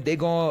they're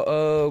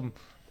going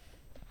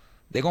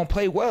to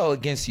play well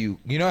against you.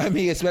 You know what I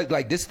mean? It's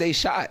like this they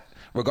shot.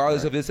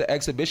 Regardless if it's an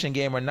exhibition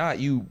game or not,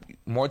 you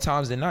more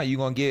times than not, you're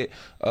going to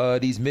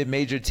get these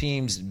mid-major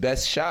teams'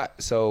 best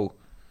shot. So,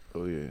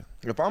 oh yeah.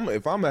 If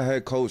I'm a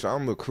head coach,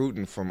 I'm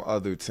recruiting from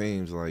other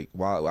teams. Like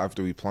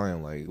after we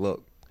playing, like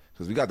look,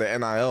 because we got the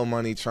NIL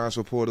money,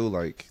 transfer portal.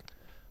 Like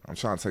I'm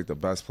trying to take the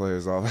best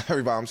players off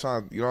everybody. I'm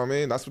trying, you know what I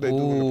mean? That's what they do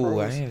in the pros.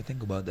 I didn't even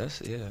think about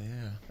that. Yeah.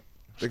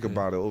 Think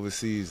about it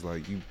overseas.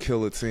 Like you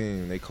kill a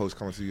team, they coach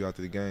coming to you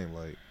after the game.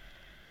 Like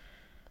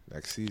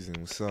next season,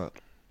 what's up?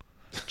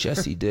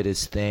 Jesse did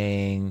his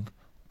thing.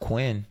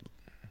 Quinn.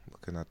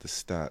 Looking at the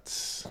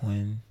stats.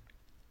 Quinn.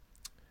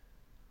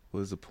 What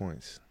is the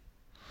points?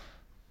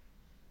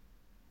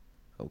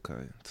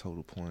 Okay,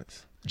 total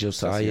points.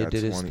 Josiah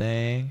did his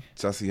thing.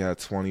 Jesse had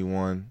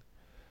 21.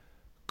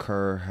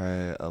 Kerr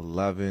had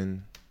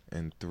 11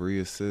 and 3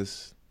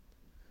 assists.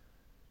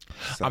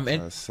 Seth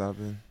had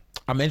 7.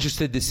 I'm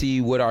interested to see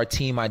what our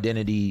team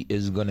identity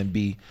is going to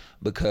be,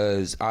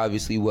 because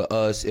obviously with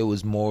us, it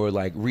was more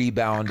like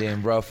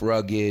rebounding, rough,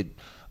 rugged,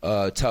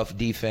 tough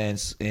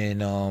defense,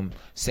 and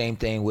same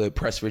thing with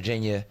Press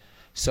Virginia.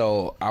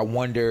 So I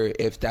wonder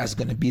if that's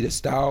going to be the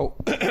style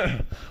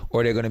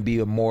or they're going to be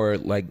a more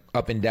like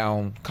up and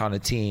down kind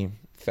of team,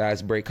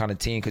 fast break kind of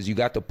team, because you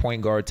got the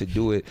point guard to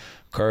do it.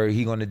 Kerr,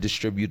 he going to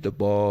distribute the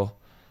ball.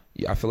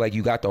 I feel like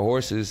you got the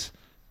horses.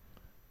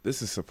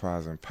 This is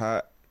surprising.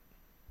 Pat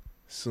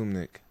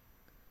Sumnick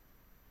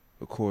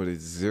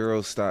recorded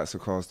 0 stats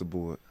across the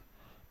board.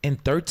 In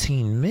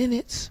 13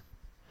 minutes?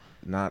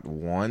 Not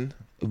one.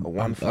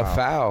 One A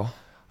foul.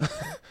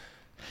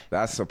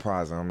 That's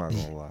surprising. I'm not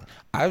gonna lie.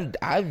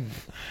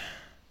 I've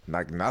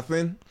Like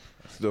nothing.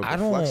 The I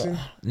reflection?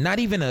 don't. Not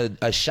even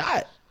a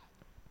shot.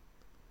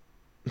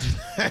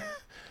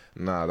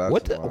 Nah, that's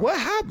What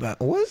happened?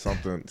 What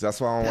something. That's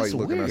why I don't That's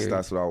like looking weird. at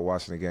stats without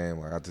watching the game.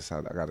 Like I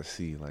gotta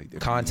see like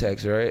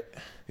context, right?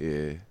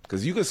 Yeah,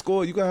 because you can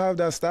score, you can have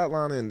that stat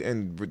line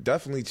and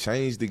definitely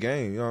change the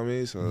game. You know what I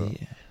mean? So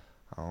Yeah.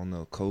 I don't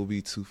know. Kobe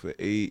 2 for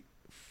 8,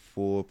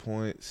 4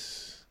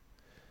 points.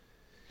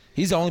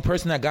 He's the only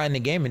person that got in the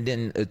game and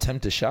didn't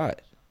attempt a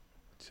shot.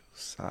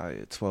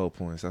 Josiah 12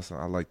 points.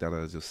 I like that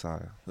as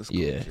Josiah. Let's go,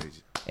 Yeah.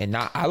 JJ. And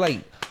I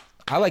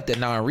like the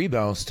 9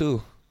 rebounds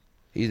too.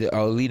 He's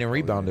a leading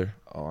rebounder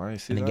Oh, I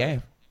ain't see in the that.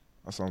 game.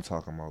 That's what I'm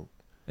talking about.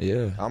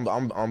 Yeah.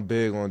 I'm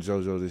big on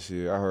JoJo this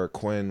year. I heard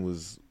Quinn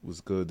was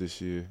good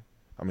this year.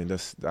 I mean,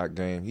 that's that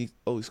game. He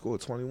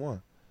scored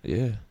 21.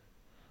 Yeah.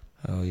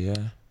 Oh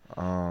yeah.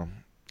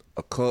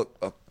 A cook.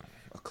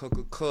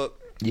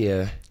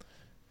 Yeah.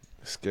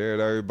 Scared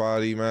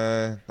everybody,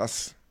 man. I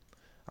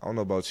don't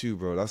know about you,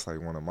 bro. That's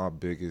like one of my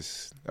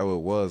biggest. Oh,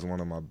 it was one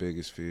of my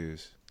biggest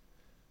fears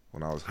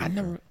when I was.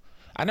 Hooping.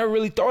 I never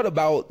really thought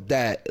about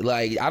that.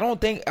 Like, I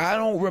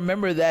don't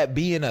remember that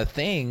being a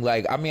thing.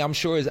 Like, I mean, I'm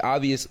sure it's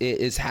obvious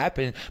it's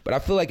happened, but I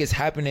feel like it's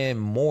happening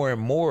more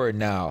and more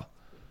now.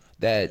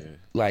 That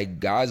like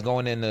guys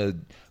going into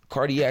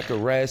cardiac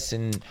arrest,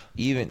 and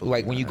even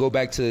like when you go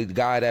back to the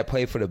guy that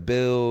played for the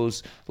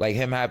Bills, like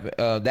him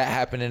that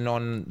happening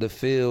on the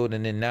field,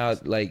 and then now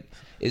like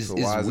it's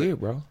weird,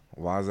 bro.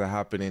 Why is it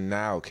happening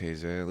now,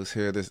 KJ? Let's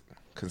hear this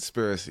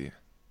conspiracy.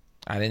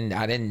 I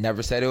didn't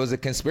never said it was a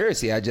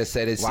conspircy. I just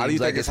said it Why do you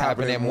seems like think it's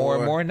happening more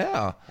and more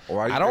now.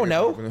 I don't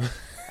know.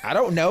 I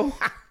don't know.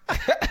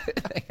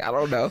 I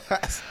don't know.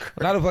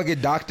 I'm not a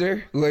fucking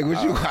doctor. Like,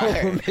 what you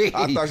calling me?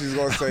 I thought she was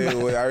gonna say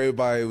what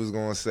everybody was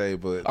gonna say,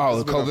 but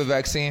the COVID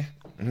vaccine.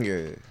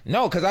 Yeah.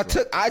 No, because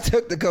I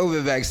took the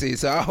COVID vaccine,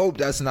 so I hope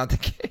that's not the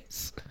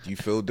case. Do you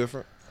feel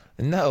different?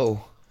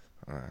 No.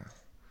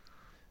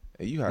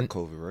 Hey, you had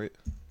COVID, right?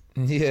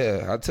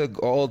 Yeah, I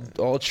took all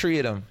 3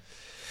 of them.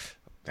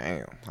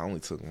 Damn, I only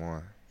took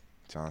one.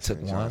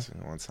 Johnson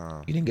one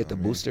time. You didn't get the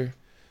booster?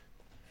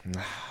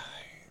 Nah,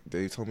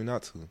 Dave told me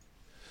not to.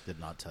 Did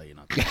not tell you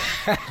not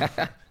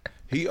to.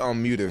 He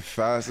unmuted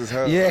fast as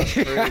hell. Yeah.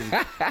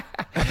 That's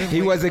crazy.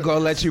 He wasn't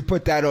gonna let you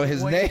put that on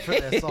his name. For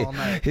this all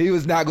night. He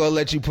was not gonna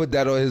let you put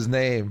that on his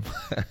name.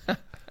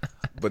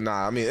 But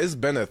nah, I mean, it's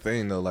been a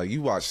thing though. Like,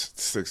 you watch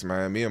 6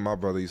 Man. Me and my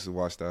brother used to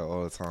watch that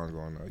all the time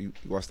growing up. You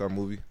watch that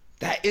movie?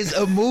 That is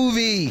a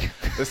movie.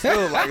 It's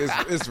still like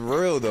it's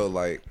real though.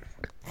 Like,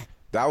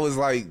 that was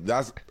like,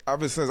 that's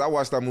ever since I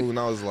watched that movie when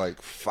I was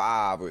like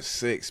 5 or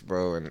 6,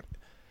 bro. And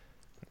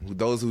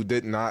those who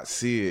did not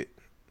see it,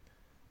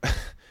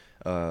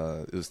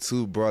 it was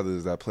 2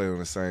 brothers that played on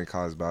the same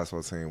college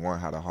basketball team. One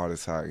had a heart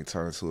attack and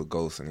turned into a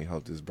ghost, and he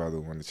helped his brother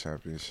win the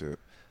championship.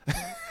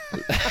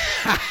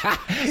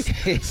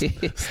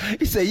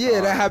 He said,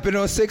 "Yeah, that happened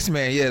on 6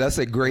 Man. Yeah, that's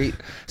a great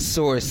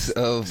source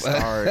of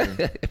Starring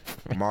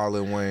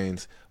Marlon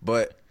Wayans."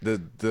 But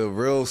the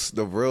real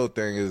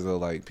thing is that,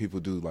 like, people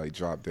do like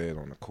drop dead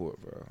on the court,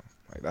 bro.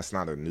 Like, that's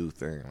not a new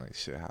thing. Like,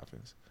 shit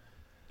happens.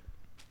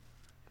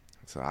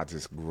 So I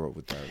just grew up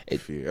with that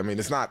fear. I mean,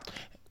 it's not.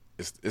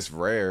 It's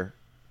rare.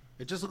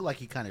 It just looked like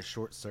he kind of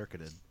short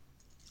circuited,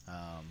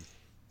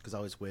 because I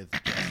was with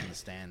Jess in the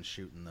stands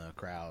shooting the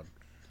crowd,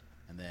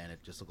 and then it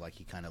just looked like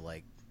he kind of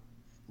like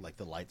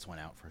the lights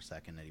went out for a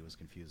second and he was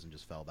confused and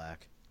just fell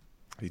back.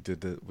 He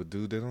did what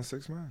dude did on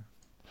 6 Man.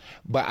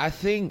 But I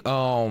think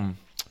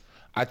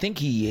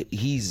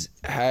he's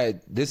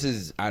had this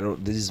is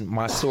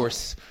my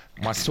source.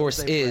 My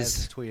source Jose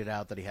is Perez tweeted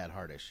out that he had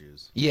heart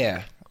issues.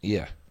 yeah.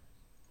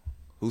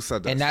 Who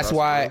said that? And that's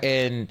why,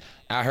 and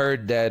I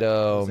heard that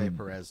Jose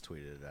Perez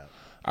tweeted it out.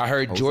 I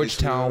heard Jose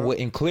Georgetown tweeted it?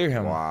 wouldn't clear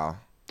him. Wow.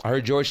 I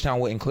heard Georgetown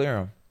wouldn't clear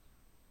him.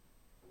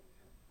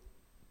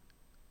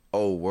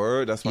 Oh,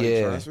 word? That's why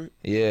he transferred?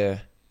 Yeah.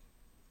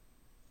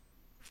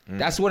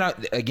 That's what I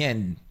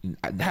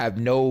have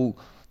no.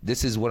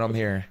 This is what I'm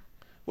hearing.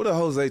 What did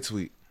Jose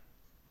tweet?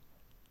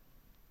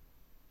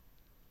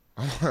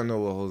 I want to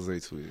know what Jose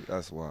tweeted.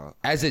 That's wild.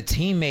 As a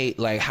teammate,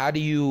 like, how do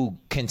you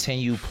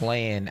continue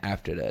playing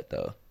after that,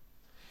 though?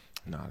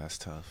 Nah, that's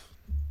tough.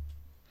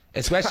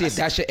 Especially if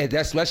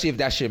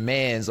that's your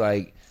man's,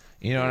 like,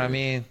 you know what I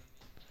mean?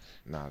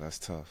 Nah, that's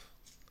tough.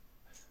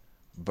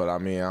 But I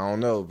mean, I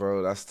don't know,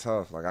 bro. That's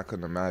tough. Like, I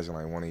couldn't imagine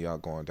like one of y'all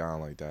going down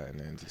like that and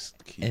then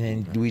just keep. And then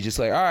moving. we just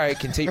like, all right,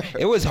 continue.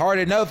 It was hard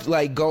enough,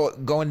 like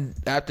going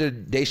after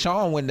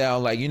Deshaun went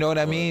down, like, you know what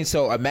I mean.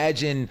 So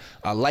imagine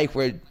a life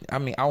where I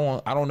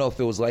don't know if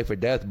it was life or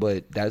death,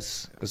 but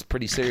that's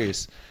pretty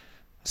serious.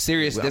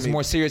 That's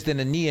more serious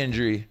than a knee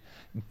injury.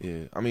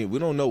 Yeah, I mean, we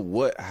don't know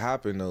what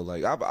happened though.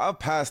 Like, I've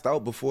passed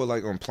out before,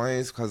 like on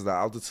planes because of the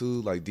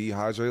altitude, like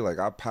dehydrated. Like,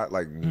 I passed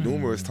like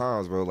numerous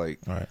times, bro. Like,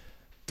 Right.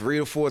 3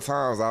 or 4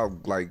 times I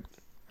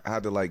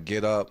had to like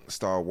get up,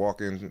 start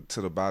walking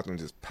to the bathroom,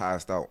 just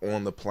passed out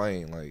on the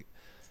plane. Like,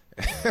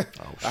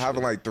 I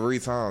happened like 3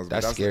 times.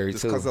 That's scary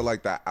just too. because of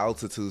like that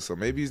altitude. So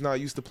maybe he's not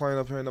used to playing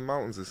up here in the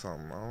mountains or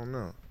something. I don't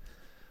know.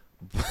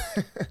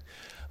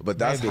 But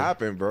that's Maybe.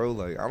 happened, bro.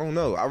 Like, I don't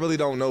know. I really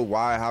don't know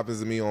why it happens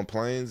to me on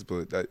planes,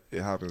 but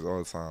it happens all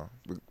the time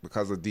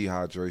because of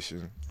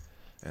dehydration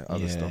and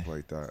other stuff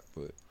like that.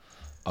 But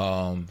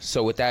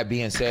so with that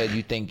being said, do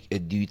you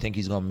think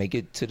he's gonna make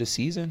it to the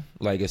season?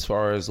 Like, as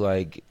far as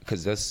like,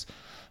 because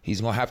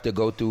he's gonna have to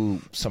go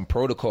through some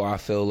protocol. I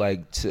feel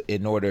like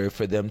in order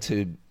for them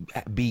to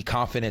be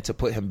confident to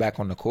put him back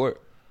on the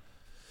court.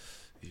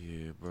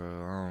 yeah,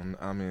 bro.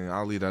 I mean,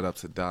 I'll leave that up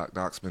to Doc.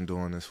 Doc's been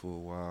doing this for a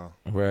while.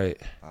 Right.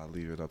 I'll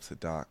leave it up to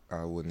Doc.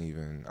 I wouldn't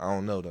even. I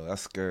don't know though.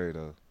 That's scary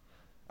though.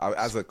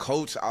 As a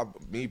coach,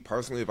 me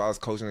personally, if I was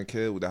coaching a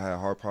kid that had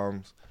heart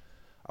problems,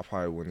 I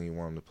probably wouldn't even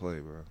want him to play,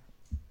 bro.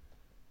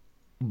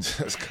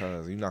 Just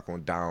cause you're not gonna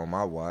die on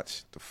my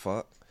watch. The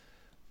fuck?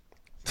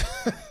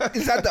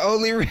 Is that the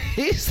only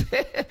reason?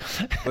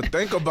 But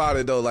think about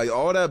it though. Like,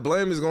 all that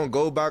blame is gonna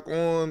go back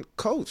on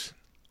coach.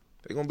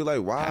 They're gonna be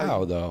like, why?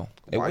 How though?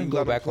 It Why wouldn't you go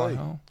let him back play? on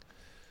home.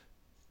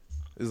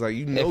 It's like,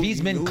 If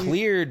he's been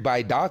cleared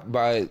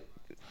by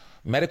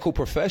medical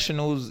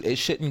professionals, it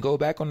shouldn't go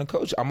back on the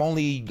coach. I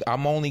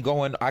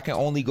can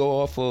only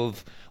go off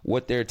of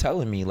what they're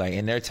telling me, like,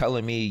 and they're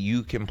telling me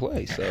you can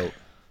play. So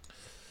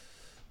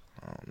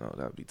I don't know,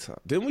 that'd be tough.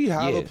 Didn't we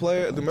have a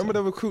player? Remember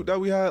the recruit that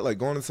we had, like,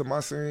 going into my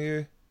senior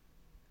year?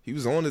 He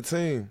was on the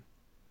team,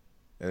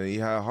 and he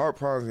had heart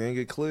problems. He didn't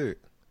get cleared.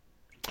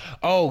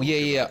 Oh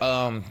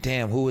yeah.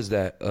 Damn, who was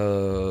that?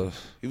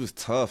 He was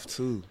tough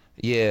too.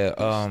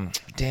 Yeah.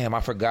 Damn,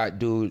 I forgot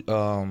dude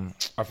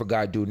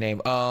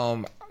name.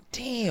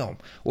 Damn,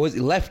 was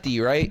it Lefty,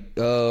 right?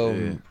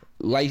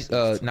 Light,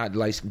 not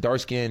light,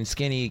 dark skin,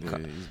 skinny. Yeah,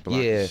 he's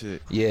black as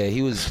shit. Yeah,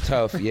 he was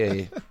tough.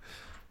 Yeah.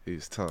 He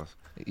was tough.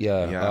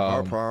 Yeah. He had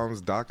heart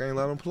problems. Doc ain't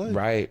let him play.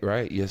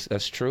 Right. Yes,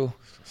 that's true.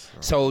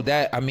 So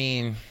that, I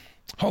mean,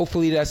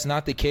 hopefully that's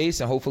not the case,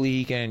 and hopefully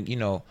he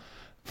can,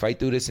 fight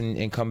through this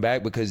and come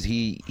back, because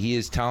he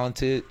is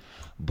talented.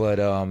 But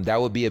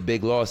that would be a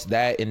big loss.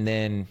 That, and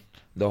then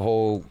the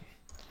whole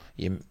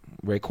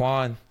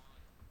Raekwon.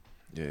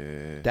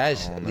 Yeah.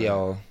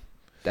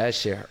 That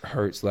shit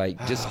hurts.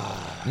 Like, just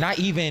not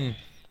even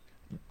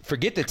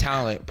forget the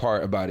talent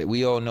part about it.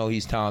 We all know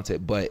he's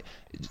talented, but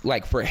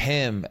like, for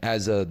him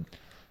as a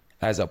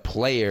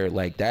player,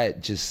 like,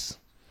 that just,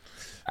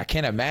 I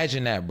can't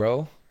imagine that,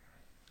 bro.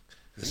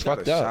 It's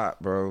fucked up,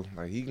 shot, bro.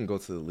 Like, he can go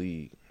to the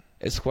league.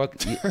 It's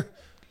fucked.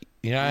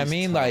 You know what I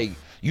mean? Tough. Like,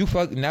 you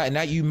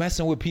now you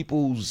messing with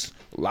people's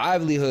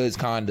livelihoods,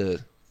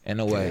 kinda, in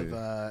a way.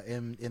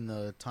 In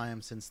the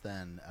time since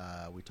then,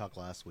 we talked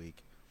last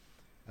week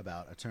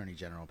about Attorney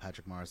General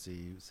Patrick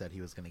Marcy said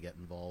he was going to get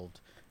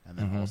involved, and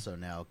then also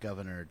now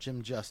Governor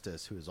Jim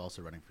Justice, who is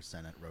also running for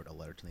Senate, wrote a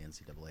letter to the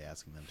NCAA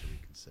asking them to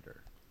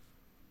reconsider.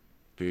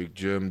 Big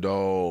Jim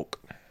Dog.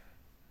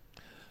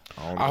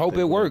 I hope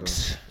it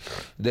works.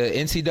 The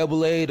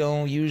NCAA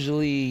don't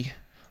usually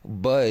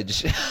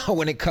budge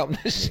when it comes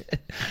to shit.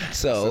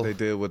 So they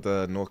did with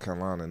North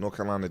Carolina. North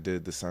Carolina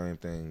did the same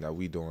thing that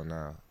we doing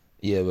now.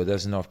 Yeah, but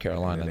that's North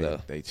Carolina,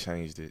 though. They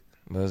changed it.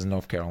 But that's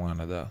North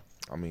Carolina, though.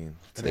 I mean,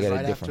 they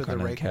got a different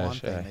kind of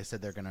cash. They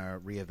said they're going to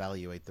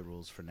reevaluate the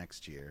rules for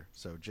next year.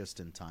 So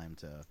just in time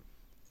to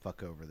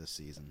fuck over this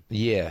season.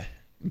 Yeah.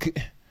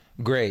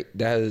 Great.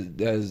 That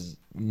has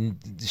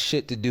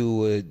shit to do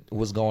with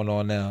what's going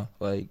on now.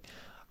 Like,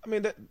 I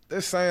mean,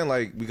 they're saying,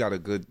 like, we got a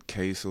good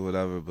case or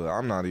whatever, but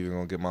I'm not even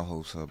going to get my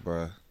hopes up,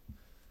 bro.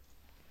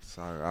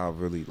 Sorry, I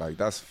really, like,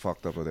 that's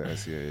fucked up with the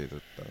NCAA.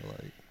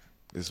 Like,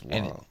 it's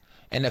wild.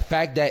 And the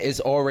fact that it's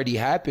already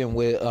happened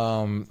with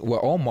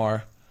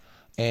Omar,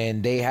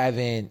 and they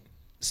haven't,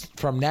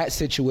 from that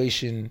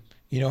situation,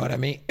 you know what I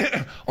mean?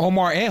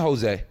 Omar and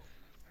Jose.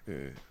 Yeah.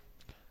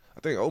 I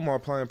think Omar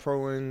playing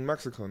pro in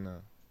Mexico now.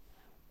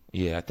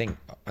 Yeah,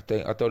 I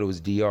thought it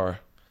was DR.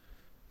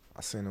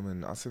 I seen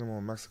him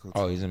on Mexico team.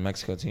 Oh, he's in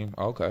Mexico team.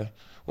 Okay.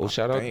 Well,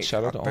 shout out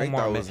to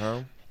Omar. That was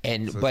him.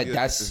 And so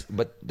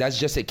that's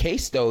just a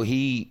case though.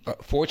 He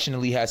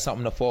fortunately has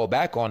something to fall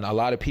back on. A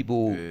lot of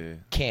people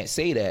can't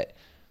say that.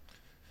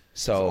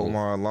 So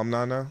Omar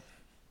alumni now?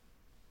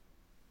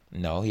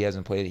 No, he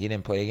hasn't played. He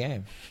didn't play a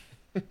game.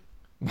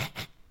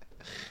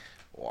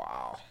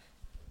 Wow.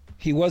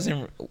 He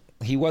wasn't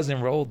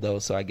enrolled though,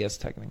 so I guess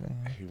technically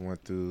he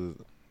went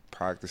through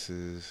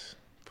practices,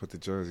 put the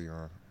jersey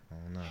on. I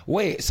don't know.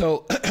 Wait,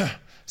 so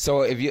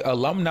if you're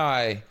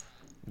alumni,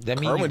 that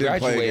means you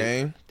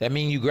graduated. That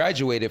means you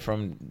graduated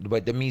from,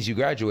 but that means you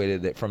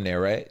graduated from there,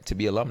 right? To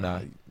be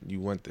alumni. You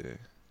went there.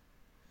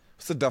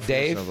 What's the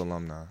definition of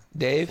alumni?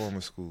 Dave?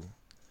 Former school.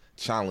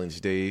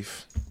 Challenge,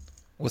 Dave.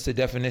 What's the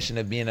definition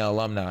of being an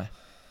alumni?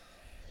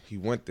 He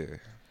went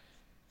there.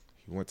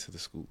 He went to the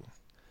school.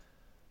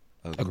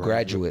 A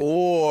graduate.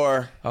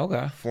 Or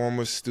okay,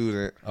 former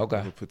student of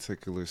a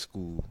particular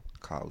school,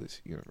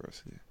 college,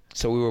 university.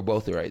 So we were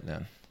both right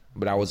then,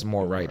 but I was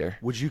more righter.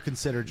 Would you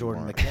consider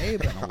Jordan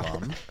McCabe an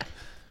alum,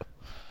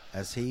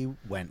 as he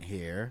went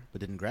here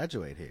but didn't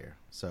graduate here?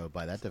 So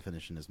by that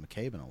definition, is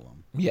McCabe an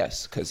alum?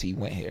 Yes, because he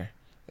went here,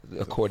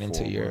 according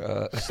to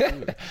your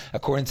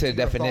according to the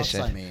definition.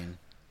 Thoughts, I mean.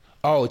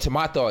 Oh, to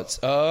my thoughts.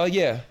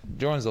 Yeah,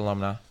 Jordan's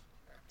alumni.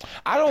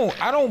 I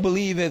don't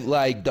believe it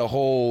like the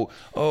whole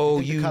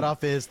The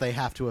cutoff is they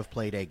have to have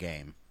played a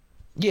game.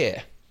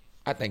 Yeah,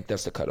 I think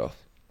that's the cutoff.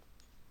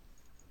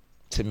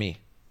 To me.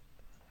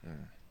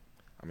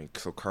 I mean,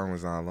 so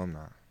Kerwin's not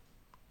alumni.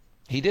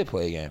 He did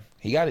play a game.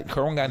 He got it.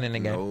 Kerwin got in the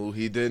game. No,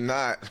 he did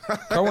not.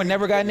 Kerwin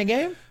never got in the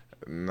game?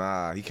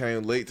 Nah, he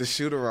came late to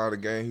shoot around the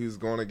game. He was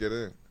going to get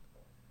in.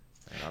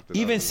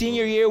 Even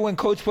senior year when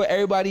coach put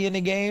everybody in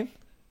the game?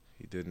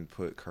 He didn't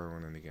put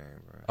Kerwin in the game,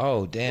 bro.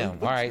 Oh,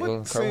 damn. All right,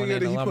 well, Kerwin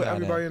ain't he alumni put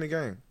everybody then. in the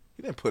game.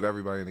 He didn't put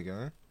everybody in the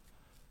game.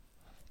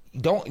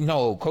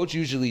 Coach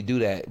usually do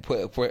that.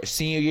 Put for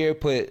senior year,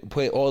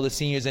 put all the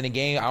seniors in the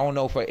game. I don't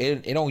know for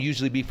it don't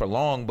usually be for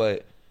long,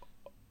 but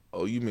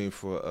oh, you mean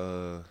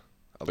for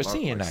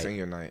senior night?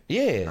 Senior night.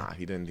 Yeah. Nah,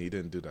 he didn't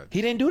do that.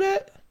 He didn't do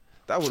that?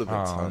 That would have been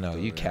tough. Oh no, though,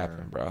 you man.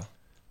 capping, bro.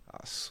 I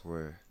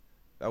swear.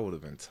 That would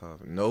have been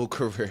tough. No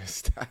career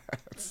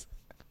stats.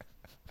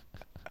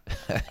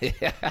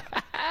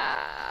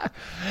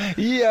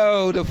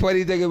 Yo, the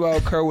funny thing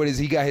about Kerwin is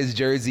he got his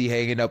jersey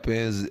hanging up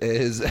in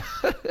his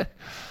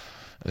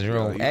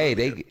room. Hey,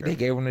 they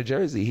gave him the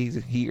jersey.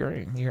 He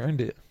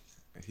earned it.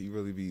 He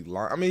really be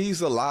lying. I mean,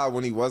 he's alive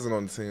when he wasn't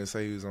on the team.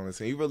 Say he was on the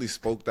team. He really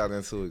spoke that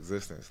into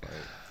existence. Like,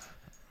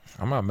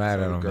 I'm not mad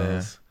at him,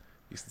 man.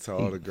 He used to tell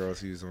all the girls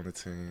he was on the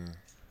team.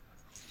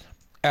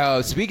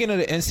 Speaking of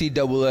the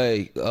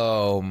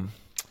NCAA,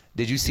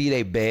 did you see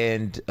they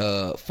banned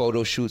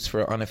photo shoots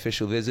for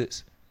unofficial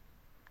visits?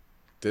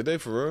 Did they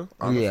for real?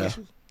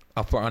 Unofficial?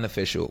 Yeah, for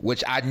unofficial,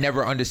 which I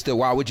never understood.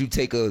 Why would you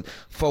take a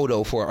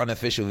photo for an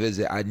unofficial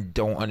visit? I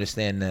don't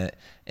understand that.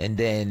 And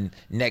then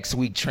next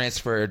week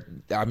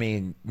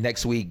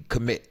next week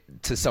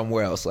commit to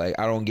somewhere else. Like,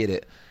 I don't get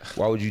it.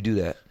 Why would you do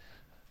that?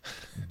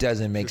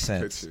 Doesn't make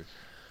sense.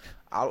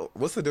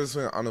 What's the difference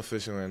between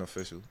unofficial and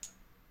official?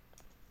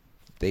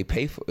 They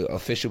pay for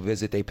official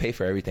visit. They pay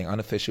for everything.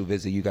 Unofficial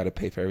visit, you got to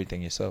pay for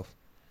everything yourself.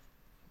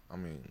 I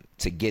mean,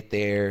 to get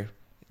there,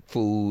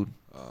 food.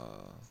 Okay.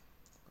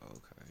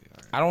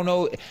 Yeah. I don't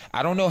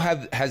know.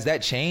 Has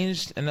that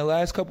changed in the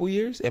last couple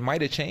years? It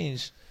might have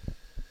changed.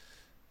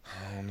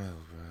 I don't know,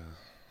 bro.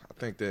 I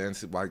think the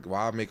NCAA.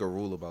 Why make a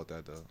rule about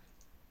that though?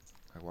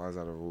 Like, why is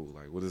that a rule?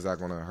 Like, what is that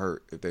going to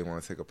hurt if they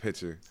want to take a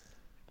picture?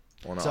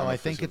 So I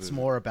think it's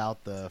more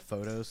about the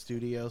photo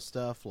studio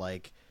stuff,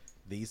 like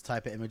these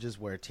type of images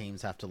where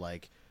teams have to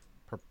like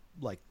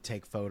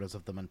take photos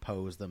of them and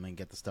pose them and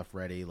get the stuff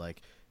ready.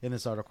 Like in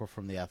this article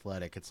from The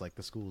Athletic, it's like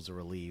the schools are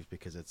relieved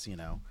because it's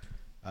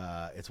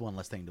it's one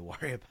less thing to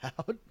worry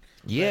about.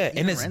 Yeah,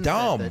 and it's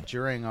dumb. That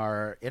during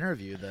our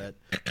interview, that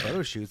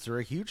photo shoots are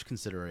a huge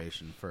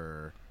consideration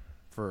for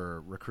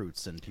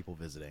recruits and people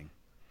visiting.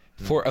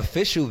 For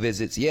official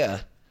visits,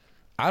 yeah.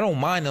 I don't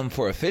mind them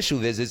for official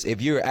visits if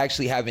you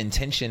actually have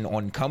intention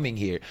on coming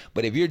here.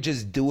 But if you're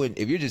just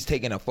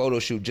taking a photo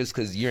shoot just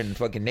because you're in the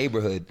fucking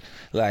neighborhood,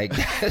 like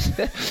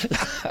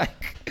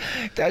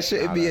that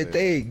shouldn't be a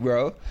thing,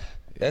 bro.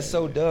 That's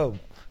so dumb.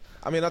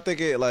 I mean, I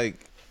think it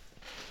like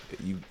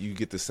you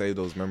get to save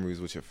those memories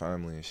with your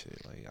family and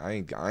shit. Like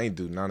I ain't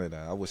do none of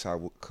that. I wish I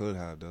could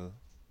have though.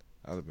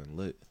 I'd have been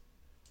lit.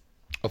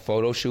 A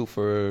photo shoot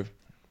for,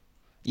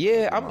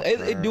 yeah.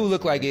 It do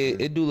look like it.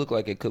 It do look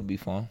like it could be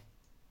fun.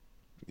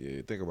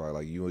 Yeah, think about it,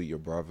 like you and your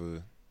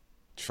brother,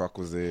 truck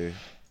was there.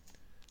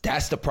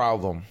 That's the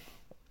problem.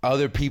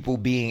 Other people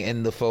being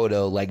in the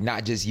photo, like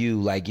not just you,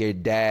 like your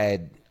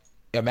dad.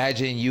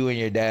 Imagine you and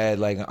your dad,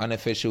 like an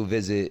unofficial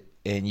visit,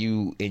 and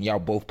y'all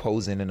both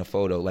posing in a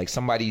photo. Like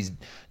somebody's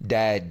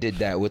dad did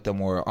that with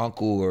them, or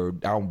uncle, or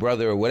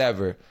brother, or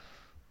whatever.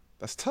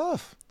 That's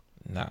tough.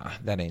 Nah,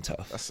 that ain't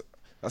tough.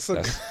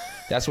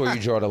 That's where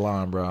you draw the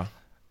line, bro.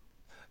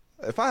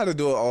 If I had to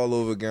do it all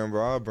over again,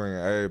 bro, I'd bring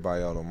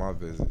everybody out on my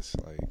visits.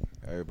 Like,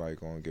 everybody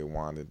gonna get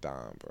wine and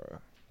dine, bro.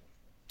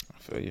 I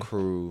feel you.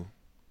 Crew.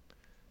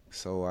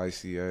 So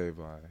icy,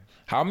 everybody.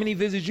 How many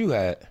visits you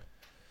had?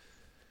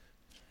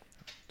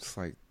 It's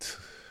like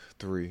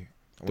 3.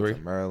 I Three? went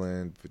to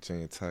Maryland,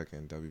 Virginia Tech,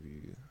 and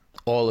WVU.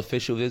 All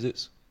official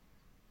visits?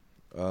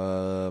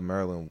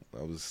 Maryland,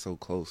 I was so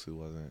close, it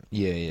wasn't.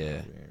 Yeah.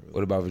 Really.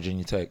 What about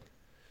Virginia Tech?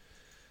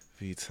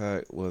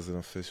 V-Tech wasn't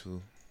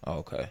official. Oh,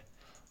 okay.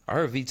 I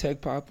heard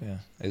V-Tech popping.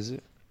 Is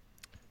it?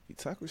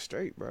 V-Tech was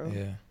straight, bro.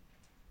 Yeah.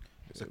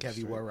 So, Kev,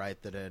 you were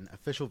right that an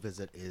official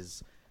visit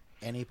is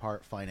any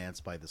part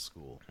financed by the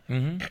school.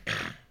 Mm-hmm.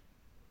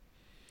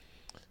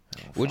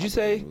 Would you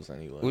say?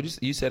 Anyway.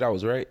 You said I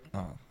was right?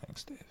 Oh,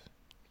 thanks, Dave.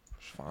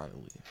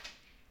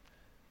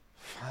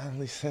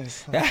 Finally said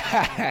something.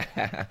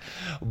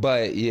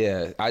 But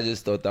yeah, I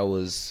just thought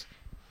this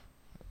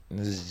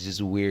is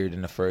just weird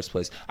in the first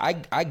place.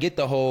 I get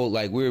the whole,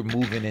 like, we're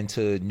moving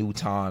into new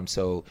times,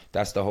 so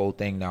that's the whole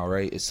thing now,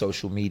 right? It's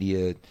social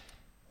media,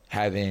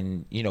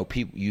 having,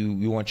 people,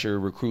 you want your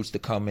recruits to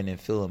come in and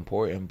feel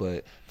important,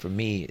 but for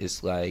me,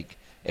 it's like,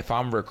 if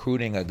I'm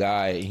recruiting a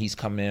guy and he's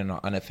coming in on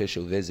an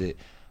unofficial visit,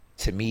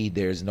 to me,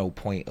 there's no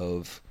point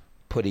of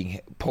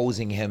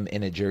posing him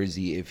in a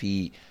jersey if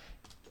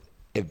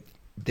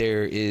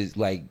there is,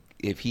 like,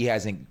 if he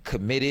hasn't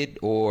committed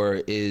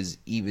or is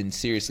even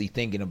seriously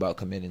thinking about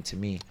committing to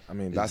me. I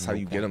mean, that's how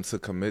you get him to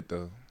commit,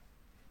 though.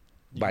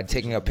 By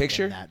taking a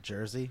picture? In that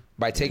jersey?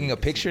 By taking a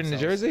picture in the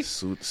jersey?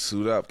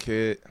 Suit up,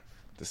 kid.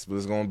 This is what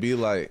it's going to be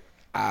like.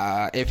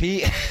 If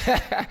he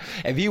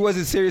if he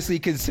wasn't seriously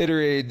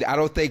considering, I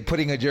don't think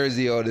putting a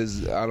jersey on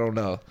is, I don't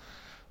know.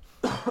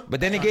 But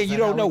then again, you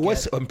don't know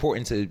what's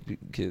important to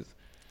kids.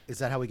 Is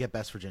that how we get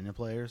Best Virginia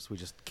players? We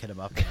just kid them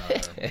up in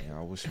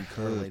I wish we our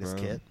could, latest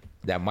bro. kit?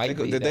 That might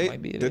be.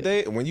 Did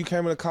they when you came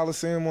in the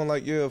Coliseum on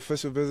like your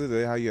official visit,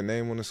 they had your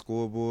name on the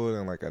scoreboard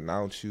and like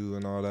announce you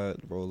and all that,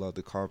 roll out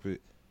the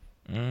carpet?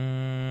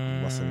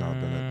 Must have not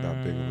been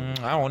that big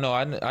of a... I don't know.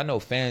 I know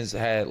fans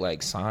had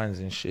like signs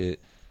and shit.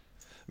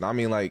 No, I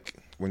mean like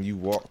when you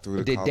walk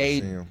through the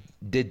Coliseum.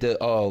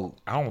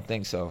 I don't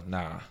think so.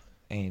 Nah.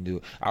 Ain't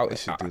do. They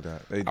should do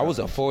that. I was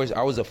a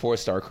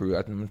 4-star crew.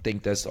 I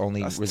think that's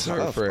only reserved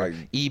tough, for like,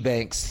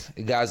 E-Banks,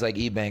 guys like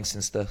E-Banks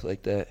and stuff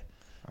like that.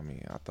 I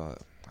mean, I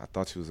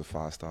thought she was a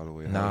 5-star the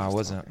way. Nah, I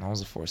wasn't. I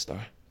was a 4-star.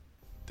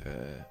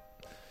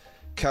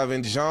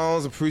 Kevin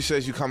Jones,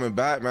 appreciate you coming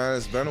back, man.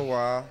 It's been a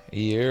while.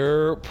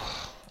 Yep.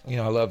 You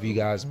know, I love you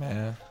guys,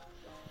 man.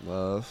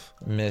 Love.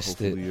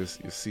 Missed it. Hopefully your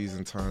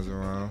season turns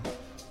around.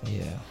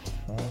 Yeah.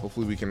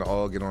 Hopefully we can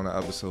all get on an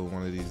episode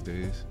one of these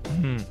days.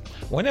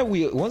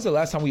 When's the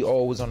last time we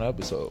all was on an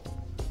episode?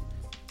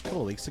 A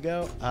couple of weeks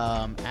ago.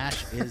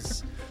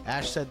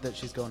 Ash said that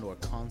she's going to a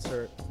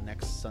concert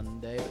next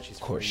Sunday, but she's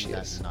free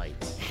that night.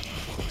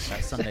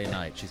 That Sunday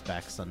night. She's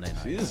back Sunday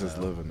night. She is just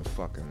living the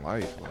fucking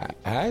life. Like.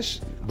 Ash?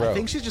 Bro. I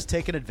think she's just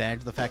taking advantage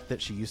of the fact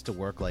that she used to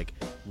work like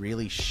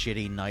really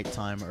shitty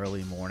nighttime,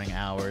 early morning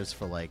hours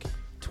for like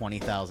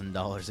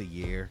 $20,000 a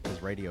year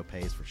because radio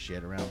pays for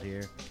shit around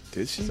here.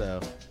 Did she?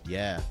 So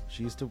yeah,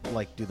 she used to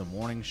like do the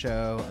morning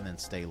show and then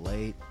stay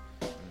late.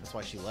 That's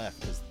why she left,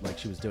 because like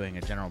she was doing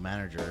a general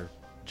manager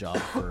job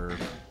for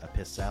a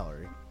piss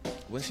salary.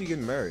 When's she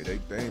getting married?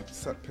 They ain't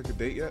pick a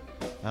date yet?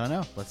 I don't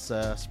know. Let's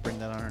spring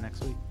that on her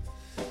next week.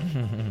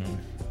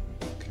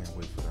 Can't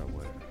wait for that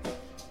wedding.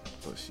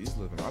 But she's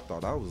living. I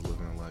thought I was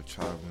living life,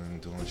 traveling,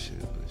 doing shit,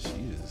 but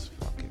she is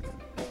fucking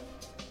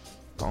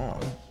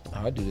gone.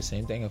 I'd do the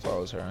same thing if I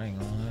was her. I ain't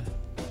gonna lie.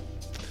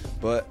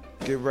 But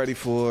get ready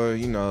for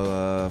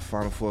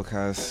Final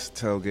Forecast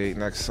tailgate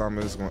next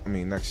summer.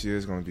 Next year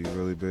is going to be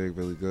really big,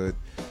 really good.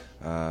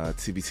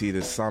 TBT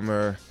this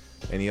summer.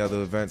 Any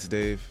other events,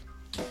 Dave?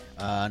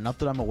 Not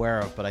that I'm aware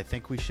of, but I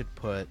think we should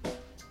put,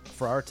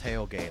 for our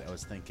tailgate, I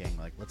was thinking,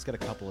 like, let's get a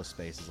couple of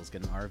spaces. Let's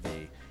get an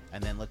RV,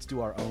 and then let's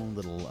do our own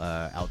little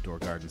outdoor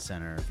garden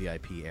center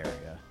VIP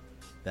area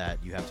that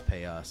you have to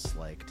pay us,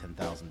 like,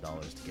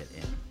 $10,000 to get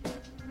in.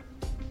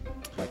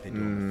 Like they do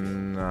on the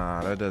field.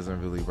 Nah, that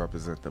doesn't really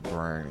represent the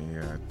brand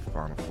here at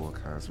Final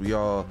Forecast. We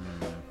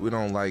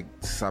don't like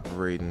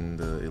separating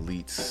the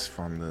elites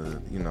from the,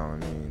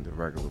 the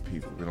regular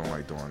people. We don't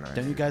like doing that.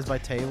 Don't you guys buy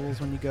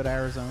tables when you go to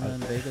Arizona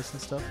and Vegas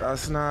and stuff?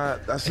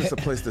 That's just a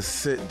place to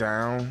sit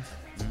down.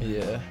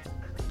 Yeah.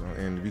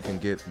 And we can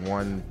get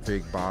one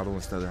big bottle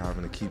instead of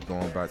having to keep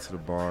going back to the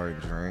bar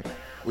and drink.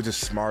 We're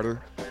just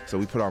smarter. So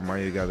we put our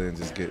money together and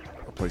just get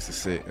a place to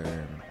sit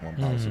and one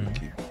bottle so we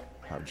can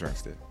have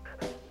drinks there.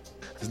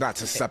 It's not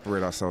to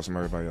separate ourselves from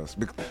everybody else.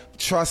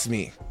 Trust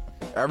me.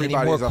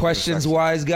 Everybody's Any more questions, wise guys?